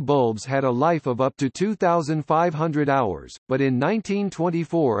 Early bulbs had a life of up to 2,500 hours, but in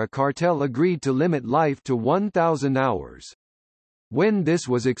 1924 a cartel agreed to limit life to 1,000 hours. When this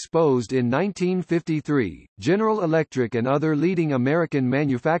was exposed in 1953, General Electric and other leading American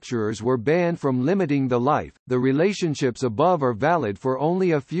manufacturers were banned from limiting the life. The relationships above are valid for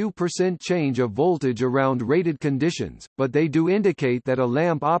only a few % change of voltage around rated conditions, but they do indicate that a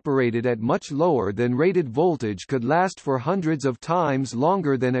lamp operated at much lower than rated voltage could last for hundreds of times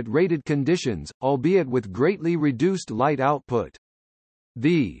longer than at rated conditions, albeit with greatly reduced light output.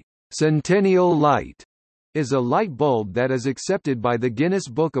 The Centennial Light is a light bulb that is accepted by the Guinness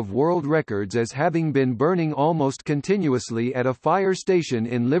Book of World Records as having been burning almost continuously at a fire station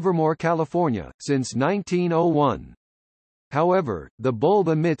in Livermore, California, since 1901. However, the bulb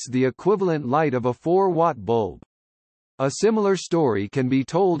emits the equivalent light of a 4-watt bulb. A similar story can be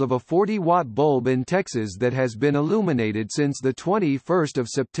told of a 40-watt bulb in Texas that has been illuminated since the 21st of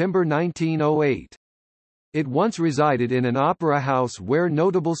September 1908. It once resided in an opera house where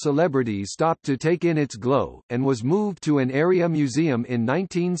notable celebrities stopped to take in its glow, and was moved to an area museum in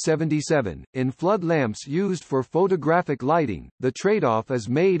 1977. In flood lamps used for photographic lighting, the trade-off is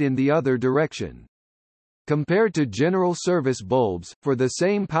made in the other direction. Compared to general service bulbs, for the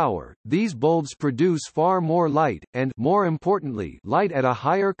same power, these bulbs produce far more light, and more importantly, light at a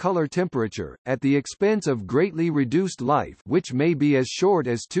higher color temperature, at the expense of greatly reduced life, which may be as short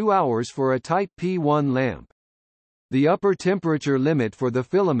as 2 hours for a Type P1 lamp. The upper temperature limit for the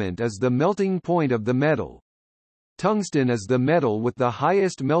filament is the melting point of the metal. Tungsten is the metal with the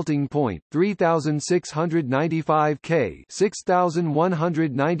highest melting point, 3695 K,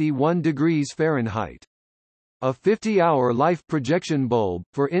 6191 degrees Fahrenheit. A 50-hour life projection bulb,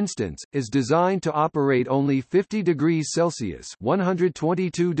 for instance, is designed to operate only 50 degrees Celsius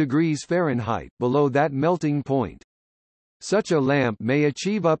 (122 degrees Fahrenheit) below that melting point. Such a lamp may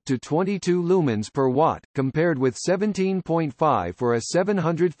achieve up to 22 lumens per watt, compared with 17.5 for a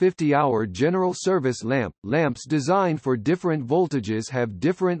 750-hour general service lamp. Lamps designed for different voltages have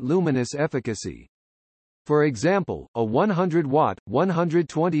different luminous efficacy. For example, a 100-watt,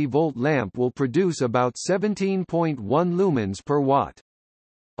 120-volt lamp will produce about 17.1 lumens per watt.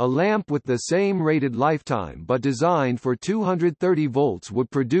 A lamp with the same rated lifetime but designed for 230 volts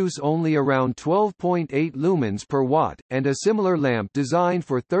would produce only around 12.8 lumens per watt, and a similar lamp designed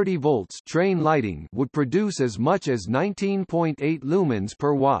for 30 volts train lighting would produce as much as 19.8 lumens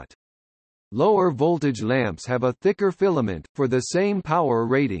per watt. Lower voltage lamps have a thicker filament, for the same power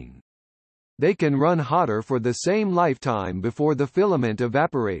rating. They can run hotter for the same lifetime before the filament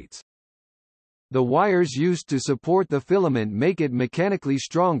evaporates. The wires used to support the filament make it mechanically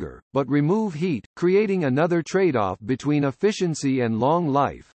stronger, but remove heat, creating another trade-off between efficiency and long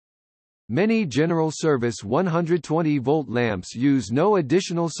life. Many general service 120-volt lamps use no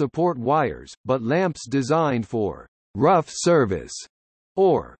additional support wires, but lamps designed for rough service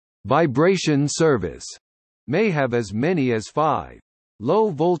or vibration service may have as many as 5.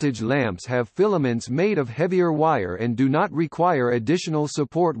 Low-voltage lamps have filaments made of heavier wire and do not require additional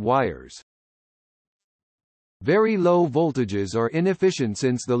support wires. Very low voltages are inefficient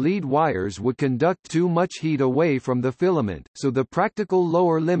since the lead wires would conduct too much heat away from the filament, so the practical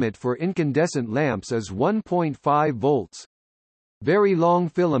lower limit for incandescent lamps is 1.5 volts. Very long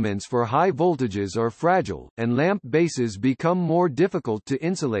filaments for high voltages are fragile, and lamp bases become more difficult to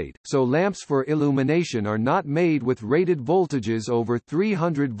insulate, so lamps for illumination are not made with rated voltages over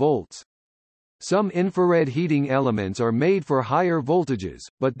 300 volts. Some infrared heating elements are made for higher voltages,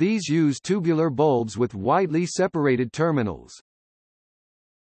 but these use tubular bulbs with widely separated terminals.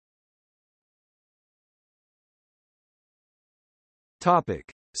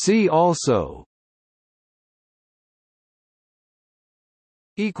 Topic. See also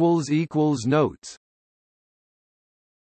Notes